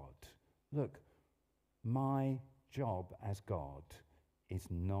God, look, my job as God is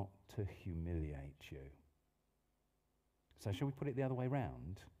not to humiliate you. So shall we put it the other way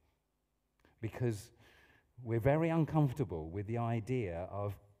round? Because we're very uncomfortable with the idea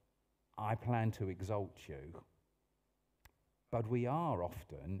of, I plan to exalt you, but we are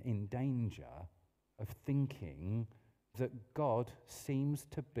often in danger of thinking that God seems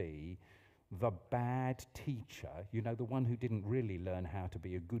to be the bad teacher, the one who didn't really learn how to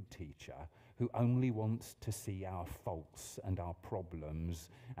be a good teacher, who only wants to see our faults and our problems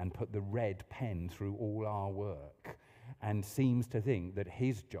and put the red pen through all our work, and seems to think that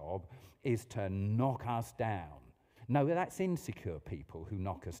his job is to knock us down. No, that's insecure people who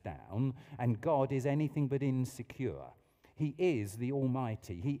knock us down, and God is anything but insecure. He is the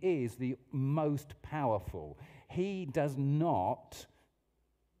Almighty. He is the most powerful. He does not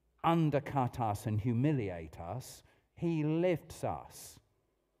undercut us and humiliate us. He lifts us.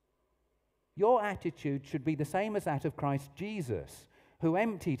 Your attitude should be the same as that of Christ Jesus, who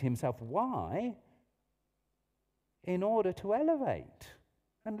emptied himself. Why? In order to elevate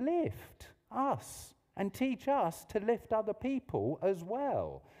and lift us and teach us to lift other people as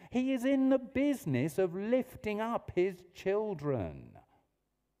well. He is in the business of lifting up his children.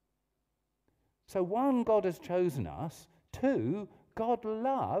 So one, God has chosen us. Two, God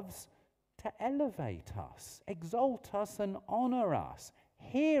loves to elevate us, exalt us and honor us.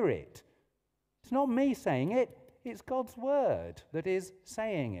 Hear it. It's not me saying it, it's God's word that is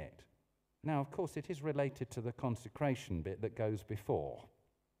saying it. Now, of course, it is related to the consecration bit that goes before.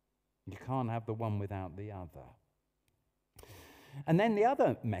 You can't have the one without the other. And then the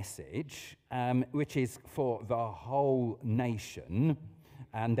other message, which is for the whole nation,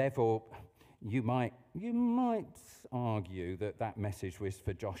 and therefore you might argue that that message was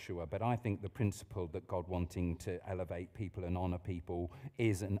for Joshua, but I think the principle that God wanting to elevate people and honor people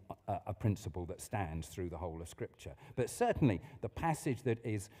is a principle that stands through the whole of Scripture. But certainly the passage that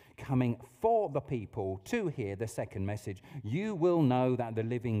is coming for the people to hear the second message, you will know that the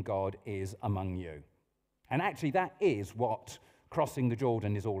living God is among you. And actually that is what crossing the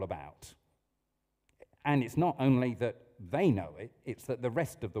Jordan is all about. And it's not only that they know it, it's that the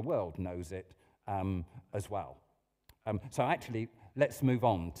rest of the world knows it as well. So actually, let's move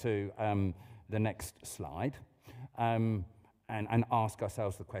on to the next slide and ask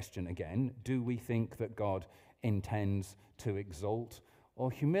ourselves the question again, do we think that God intends to exalt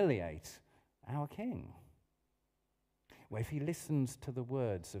or humiliate our King? Well, if he listens to the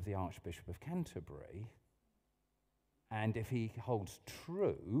words of the Archbishop of Canterbury, and if he holds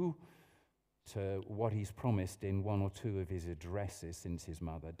true to what he's promised in one or two of his addresses since his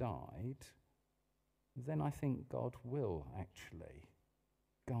mother died, then I think God will actually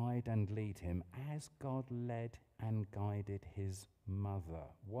guide and lead him as God led and guided his mother.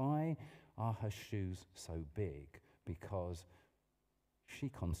 Why are her shoes so big? Because she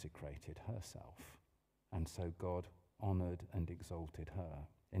consecrated herself, and so God honoured and exalted her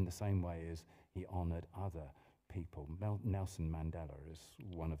in the same way as he honoured other people. Nelson Mandela is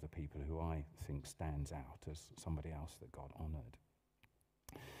one of the people who I think stands out as somebody else that God honoured.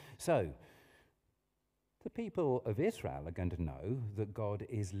 So, the people of Israel are going to know that God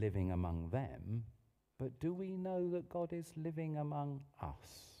is living among them, but do we know that God is living among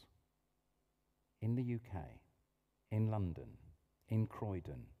us? In the UK, in London, in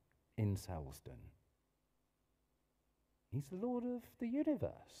Croydon, in Selsdon. He's the Lord of the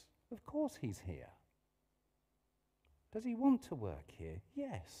universe. Of course he's here. Does he want to work here?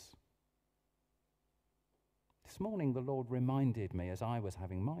 Yes. This morning the Lord reminded me, as I was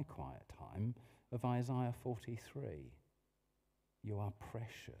having my quiet time, of Isaiah 43. You are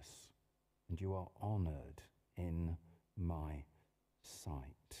precious and you are honoured in my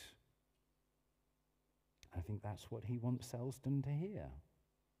sight. I think that's what he wants Selsdon to hear.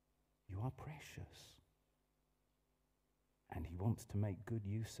 You are precious. And he wants to make good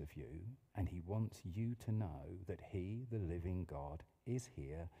use of you, and he wants you to know that he, the living God, is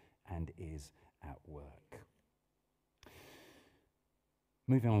here and is at work.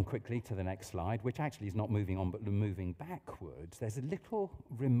 Moving on quickly to the next slide, which actually is not moving on but moving backwards, there's a little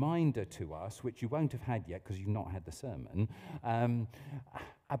reminder to us, which you won't have had yet because you've not had the sermon,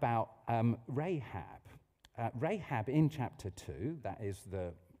 about Rahab. Rahab in chapter 2, that is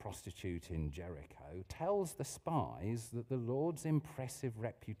the prostitute in Jericho, tells the spies that the Lord's impressive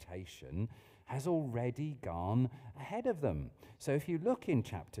reputation has already gone ahead of them. So if you look in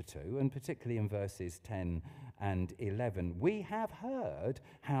chapter 2, and particularly in verses 10 and 11, we have heard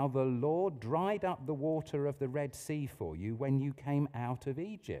how the Lord dried up the water of the Red Sea for you when you came out of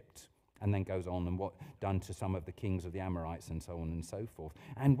Egypt. And then goes on and what done to some of the kings of the Amorites and so on and so forth.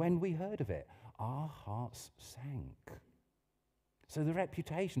 And when we heard of it, our hearts sank. So the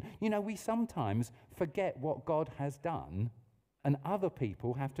reputation, we sometimes forget what God has done, and other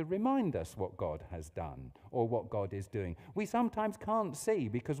people have to remind us what God has done or what God is doing. We sometimes can't see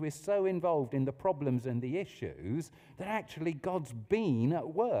because we're so involved in the problems and the issues that actually God's been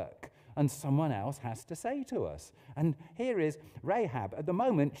at work, and someone else has to say to us. And here is Rahab. At the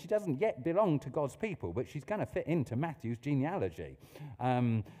moment, she doesn't yet belong to God's people, but she's going to fit into Matthew's genealogy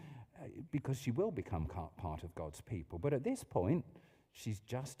because she will become part of God's people. But at this point, she's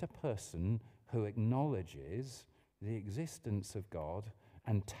just a person who acknowledges the existence of God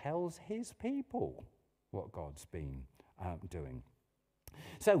and tells his people what God's been doing.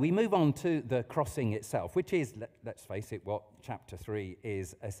 So we move on to the crossing itself, which is, let's face it, what chapter 3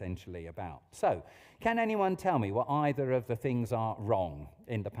 is essentially about. So, can anyone tell me what either of the things are wrong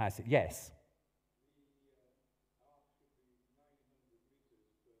in the passage? Yes.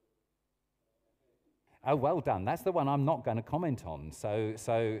 Oh, well done. That's the one I'm not going to comment on. So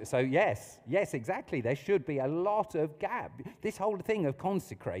yes, exactly. There should be a lot of gap. This whole thing of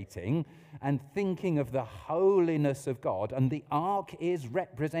consecrating and thinking of the holiness of God, and the ark is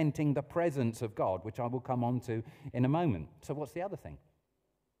representing the presence of God, which I will come on to in a moment. So what's the other thing?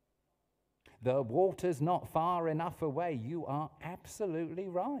 The water's not far enough away. You are absolutely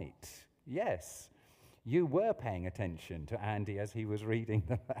right. Yes. You were paying attention to Andy as he was reading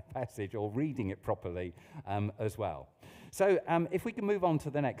the passage, or reading it properly as well. So if we can move on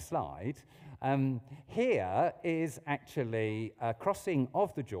to the next slide, here is actually a crossing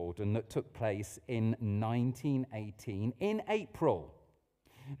of the Jordan that took place in 1918 in April.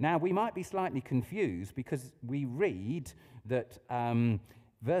 Now, we might be slightly confused because we read that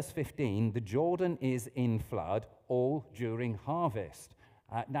verse 15, the Jordan is in flood all during harvest.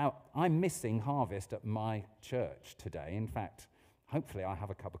 Now, I'm missing harvest at my church today. In fact, hopefully I have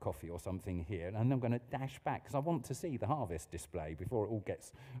a cup of coffee or something here, and I'm going to dash back because I want to see the harvest display before it all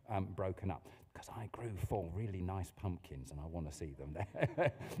gets broken up, because I grew 4 really nice pumpkins and I want to see them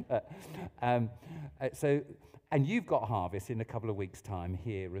there. And you've got harvest in a couple of weeks' time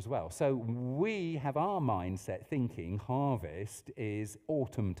here as well. So we have our mindset thinking harvest is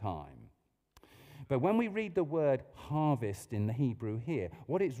autumn time. But when we read the word harvest in the Hebrew here,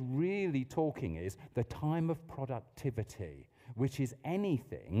 what it's really talking is the time of productivity, which is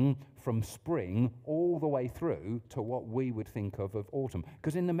anything from spring all the way through to what we would think of autumn.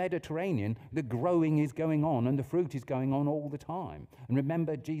 Because in the Mediterranean, the growing is going on and the fruit is going on all the time. And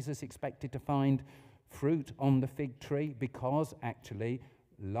remember, Jesus expected to find fruit on the fig tree because actually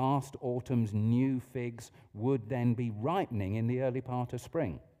last autumn's new figs would then be ripening in the early part of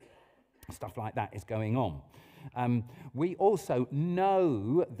spring. Stuff like that is going on. We also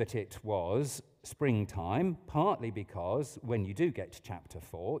know that it was springtime, partly because when you do get to chapter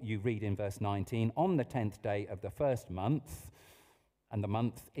 4, you read in verse 19, on the 10th day of the first month, and the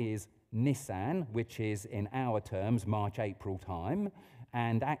month is Nisan, which is in our terms March, April time,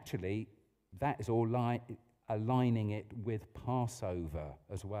 and actually that is all aligning it with Passover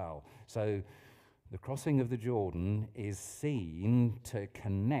as well. So the crossing of the Jordan is seen to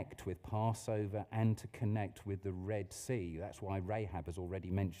connect with Passover and to connect with the Red Sea. That's why Rahab has already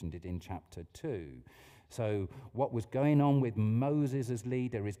mentioned it in chapter 2. So what was going on with Moses as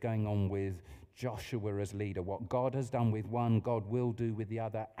leader is going on with Joshua as leader. What God has done with one, God will do with the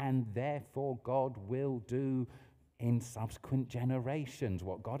other, and therefore God will do in subsequent generations.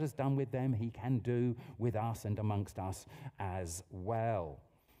 What God has done with them, he can do with us and amongst us as well.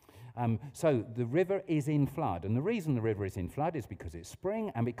 So the river is in flood, and the reason the river is in flood is because it's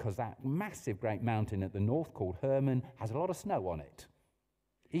spring and because that massive great mountain at the north called Hermon has a lot of snow on it.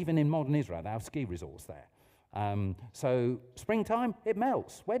 Even in modern Israel, they have ski resorts there. So springtime, it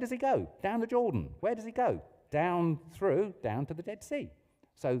melts. Where does it go? Down the Jordan. Where does it go? Down to the Dead Sea.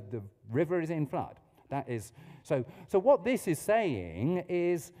 So the river is in flood. That is so what this is saying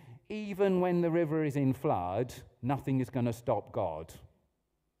is even when the river is in flood, nothing is going to stop God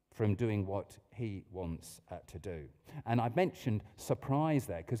from doing what he wants to do. And I've mentioned surprise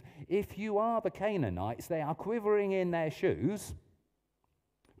there, because if you are the Canaanites, they are quivering in their shoes,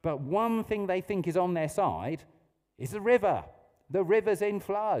 but one thing they think is on their side is the river. The river's in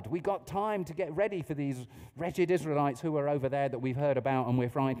flood. We got time to get ready for these wretched Israelites who are over there that we've heard about and we're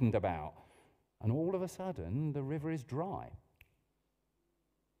frightened about. And all of a sudden, the river is dry.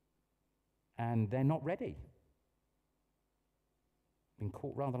 And they're not ready. Been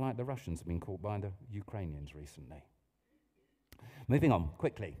caught rather like the Russians have been caught by the Ukrainians recently. Moving on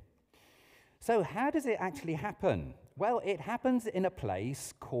quickly. So how does it actually happen? Well, it happens in a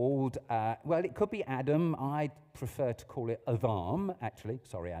place called, it could be Adam. I prefer to call it Adam, actually.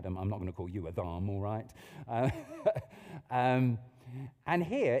 Sorry, Adam, I'm not going to call you Adam, all right? And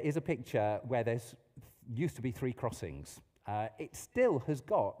here is a picture where there's used to be 3 crossings. It still has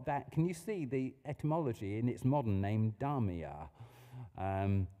got that. Can you see the etymology in its modern name, Damia?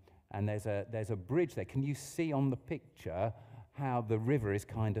 And there's a bridge there. Can you see on the picture how the river is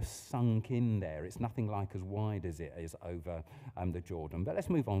kind of sunk in there? It's nothing like as wide as it is over the Jordan. But let's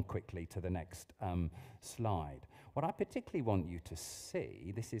move on quickly to the next slide. What I particularly want you to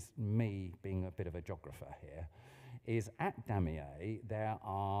see, this is me being a bit of a geographer here, is at Damia there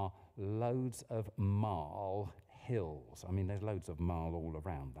are loads of marl hills. I mean, there's loads of marl all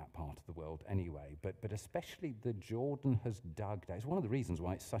around that part of the world anyway, but especially the Jordan has dug down. It's one of the reasons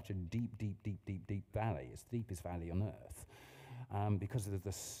why it's such a deep valley. It's the deepest valley on earth, because of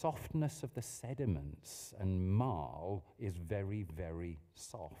the softness of the sediments, and marl is very, very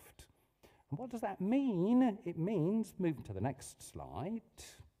soft. And what does that mean? It means, moving to the next slide,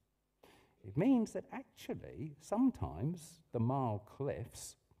 it means that actually sometimes the marl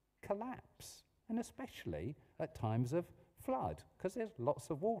cliffs collapse, and especially at times of flood, because there's lots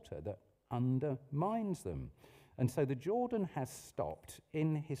of water that undermines them. And so the Jordan has stopped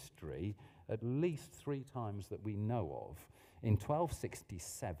in history at least 3 times that we know of. In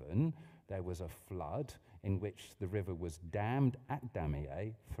 1267, there was a flood in which the river was dammed at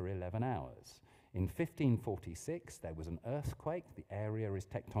Damia for 11 hours. In 1546, there was an earthquake. The area is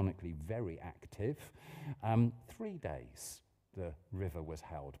tectonically very active. 3 days the river was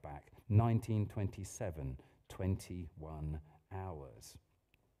held back. 1927, 21 hours.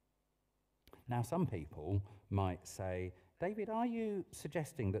 Now, some people might say, David, are you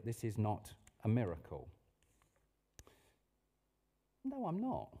suggesting that this is not a miracle? No, I'm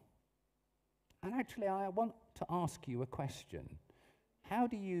not. And actually, I want to ask you a question. How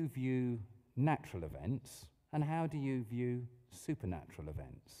do you view natural events, and how do you view supernatural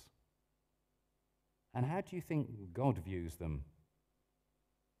events? And how do you think God views them?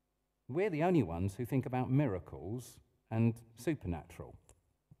 We're the only ones who think about miracles and supernatural,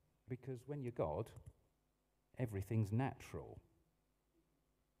 because when you're God, everything's natural.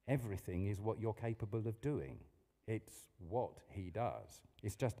 Everything is what you're capable of doing. It's what he does.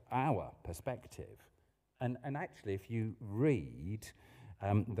 It's just our perspective. And actually, if you read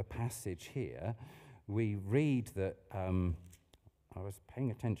the passage here, we read that, I was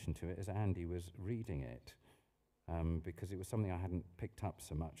paying attention to it as Andy was reading it, because it was something I hadn't picked up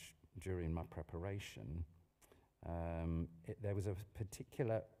so much during my preparation. There was a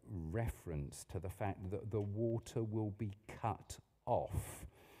particular reference to the fact that the water will be cut off.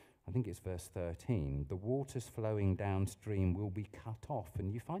 I think it's verse 13. The waters flowing downstream will be cut off.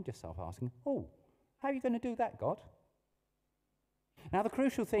 And you find yourself asking, oh, How are you going to do that, God? Now, the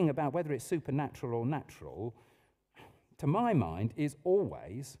crucial thing about whether it's supernatural or natural, to my mind, is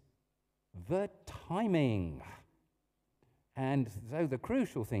always the timing. And so the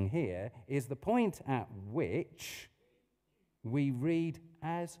crucial thing here is the point at which we read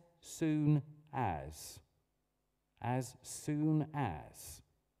as soon as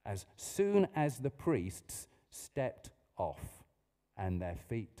the priests stepped off and their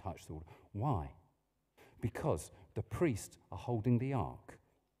feet touched the water. Why? Because the priests are holding the ark.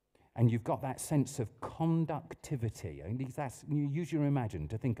 And you've got that sense of conductivity. And you use your imagination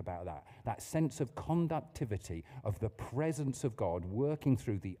to think about that. That sense of conductivity of the presence of God working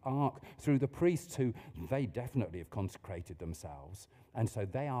through the ark, through the priests who they definitely have consecrated themselves. And so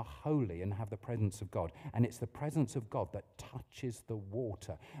they are holy and have the presence of God. And it's the presence of God that touches the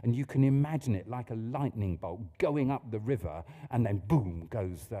water. And you can imagine it like a lightning bolt going up the river, and then boom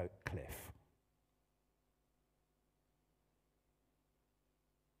goes the cliff.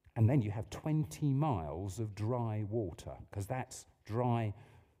 And then you have 20 miles of dry water, because that's dry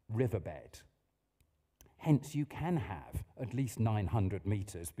riverbed. Hence, you can have at least 900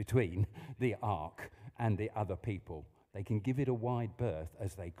 meters between the ark and the other people. They can give it a wide berth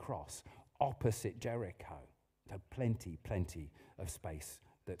as they cross opposite Jericho. So plenty of space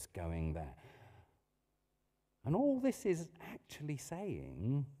that's going there. And all this is actually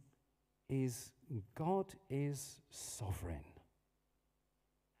saying is God is sovereign.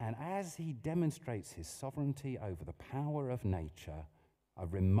 And as he demonstrates his sovereignty over the power of nature, a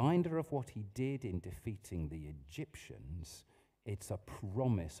reminder of what he did in defeating the Egyptians, it's a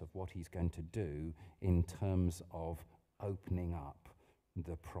promise of what he's going to do in terms of opening up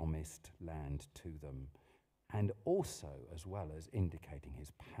the promised land to them. And also, as well as indicating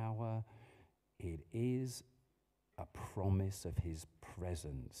his power, it is a promise of his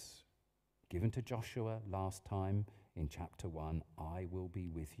presence. Given to Joshua last time, in chapter 1, I will be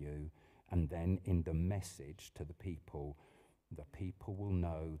with you. And then in the message to the people will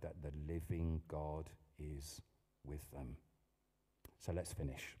know that the living God is with them. So let's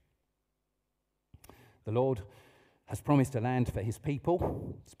finish. The Lord has promised a land for his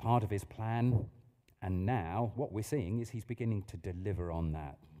people. It's part of his plan. And now what we're seeing is he's beginning to deliver on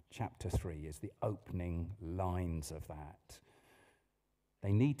that. Chapter 3 is the opening lines of that.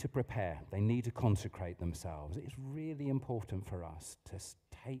 They need to prepare. They need to consecrate themselves. It's really important for us to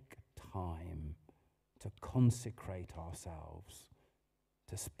take time to consecrate ourselves,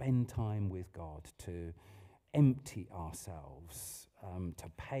 to spend time with God, to empty ourselves, to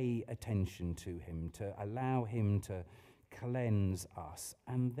pay attention to him, to allow him to cleanse us,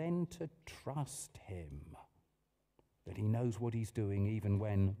 and then to trust him that he knows what he's doing even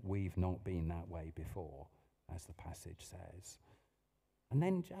when we've not been that way before, as the passage says. And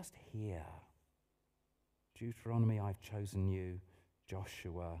then just hear. Deuteronomy, I've chosen you.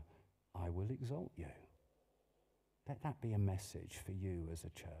 Joshua, I will exalt you. Let that be a message for you as a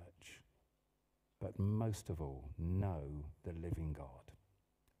church. But most of all, know the living God.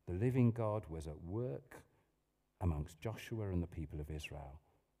 The living God was at work amongst Joshua and the people of Israel.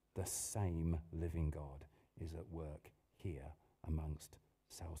 The same living God is at work here amongst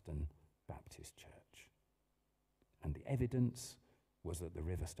Selsdon Baptist Church. And the evidence was that the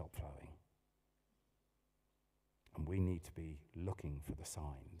river stopped flowing. And we need to be looking for the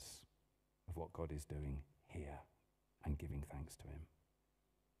signs of what God is doing here and giving thanks to him.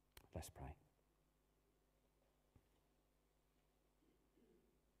 Let's pray.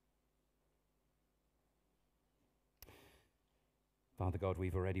 Father God,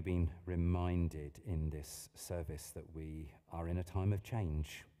 we've already been reminded in this service that we are in a time of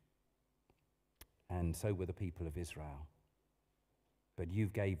change. And so were the people of Israel. But you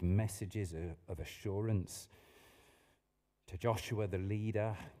gave messages of assurance to Joshua, the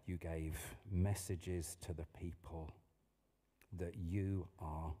leader. You gave messages to the people that you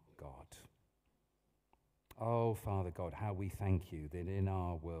are God. Oh, Father God, how we thank you that in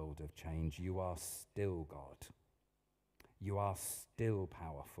our world of change, you are still God. You are still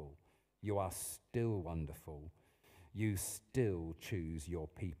powerful. You are still wonderful. You still choose your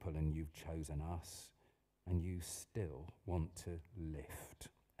people, and you've chosen us. And you still want to lift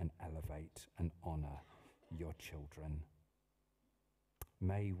and elevate and honor your children.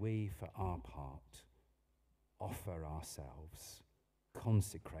 May we, for our part, offer ourselves,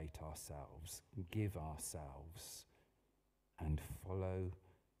 consecrate ourselves, give ourselves, and follow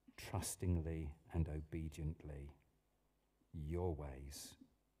trustingly and obediently your ways,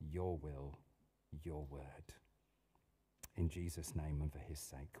 your will, your word. In Jesus' name and for his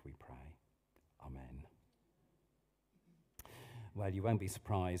sake we pray. Amen. Well, you won't be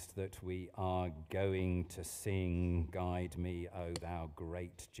surprised that we are going to sing Guide Me, O Thou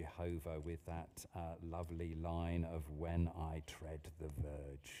Great Jehovah, with that lovely line of When I Tread the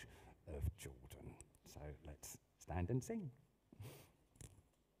Verge of Jordan. So let's stand and sing.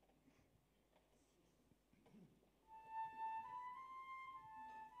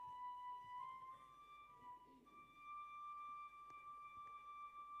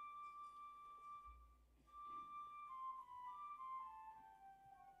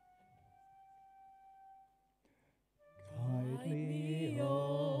 Guide me,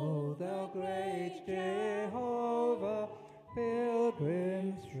 O thou great Jehovah,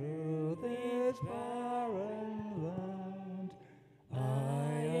 pilgrims through this barren land. I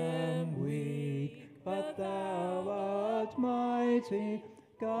am weak, but thou art mighty.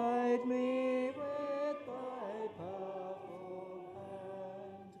 Guide me with thy powerful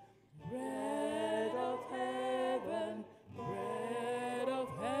hand. Bread of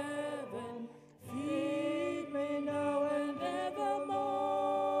heaven, feed me now and evermore.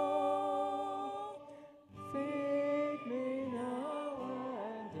 Feed me now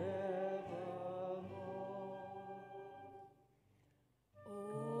and evermore.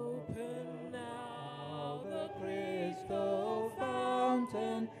 Open now the crystal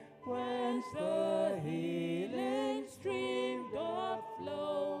fountain, whence the healing stream doth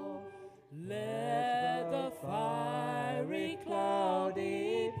flow. Let the fiery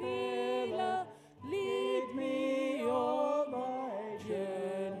cloudy pillar lead me all my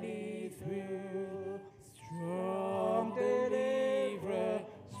journey through. Strong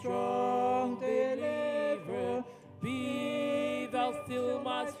deliverer, be thou still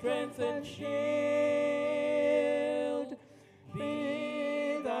my strength and shield.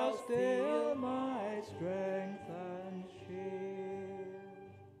 Be thou still my strength and shield.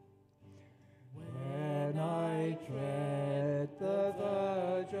 When I tread the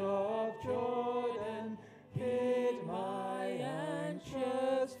verge of Jordan, bid my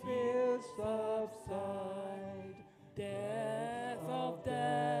anxious fears subside. Death of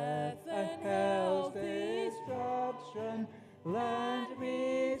death And hell's destruction, land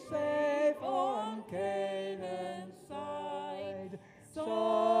me safe on Canaan's side.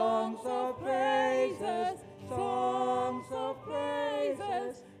 Songs of praises,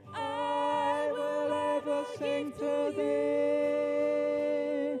 I will ever sing to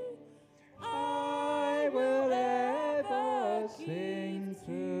thee. I will ever sing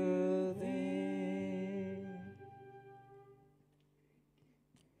to thee.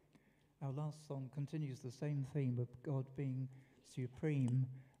 Our last song continues the same theme of God being supreme,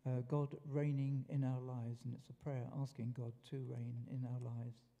 God reigning in our lives, and it's a prayer asking God to reign in our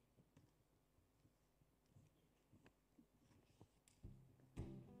lives.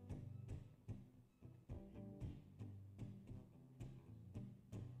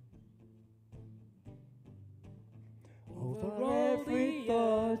 Over every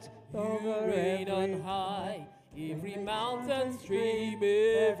thought, over reign on high, every mountain stream,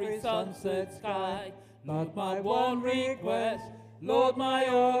 every sunset sky. Lord, my one request, Lord, my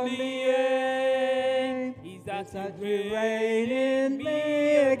only aim, is that you reign in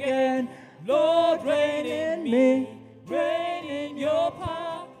me again. Lord, reign in me, reign in your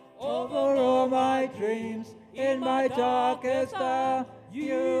power, over all my dreams, in my darkest hour.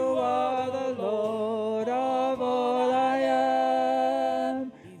 You are the Lord of all I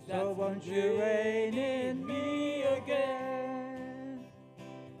am. So won't you reign in me again?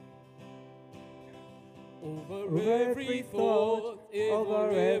 Over every thought,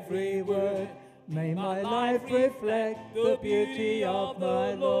 over every word, may my life reflect the beauty of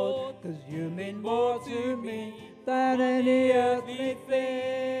my Lord. 'Cause you mean more to me than any earthly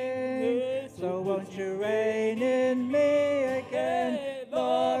thing. So won't you reign in me again?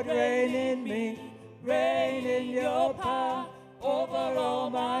 Lord, reign in me, reign in your power, over all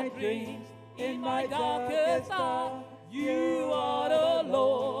my dreams, in my darkest hour. You are the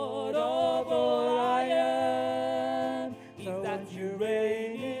Lord of all I am. So won't you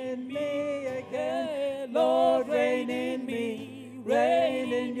reign in me again? Lord, reign in me,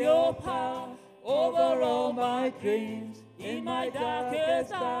 reign in your power, over all my dreams, in my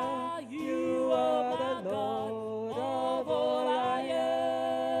darkest hour. You are the Lord of all I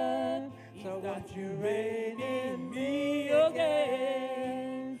am. So won't you reign in me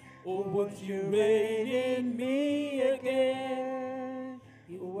again? Oh, won't you reign in me again?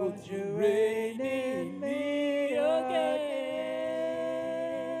 Won't you reign in me again?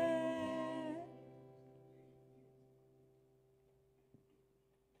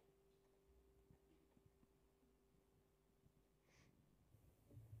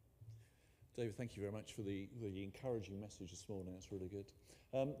 David, thank you very much for the encouraging message this morning. That's really good.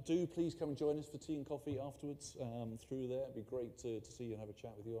 Do please come and join us for tea and coffee afterwards through there. It'd be great to see you and have a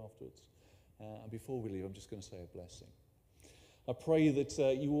chat with you afterwards. And before we leave, I'm just going to say a blessing. I pray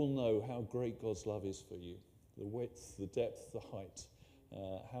that you all know how great God's love is for you, the width, the depth, the height,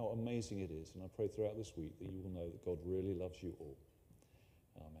 how amazing it is. And I pray throughout this week that you will know that God really loves you all.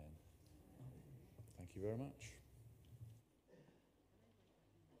 Amen. Thank you very much.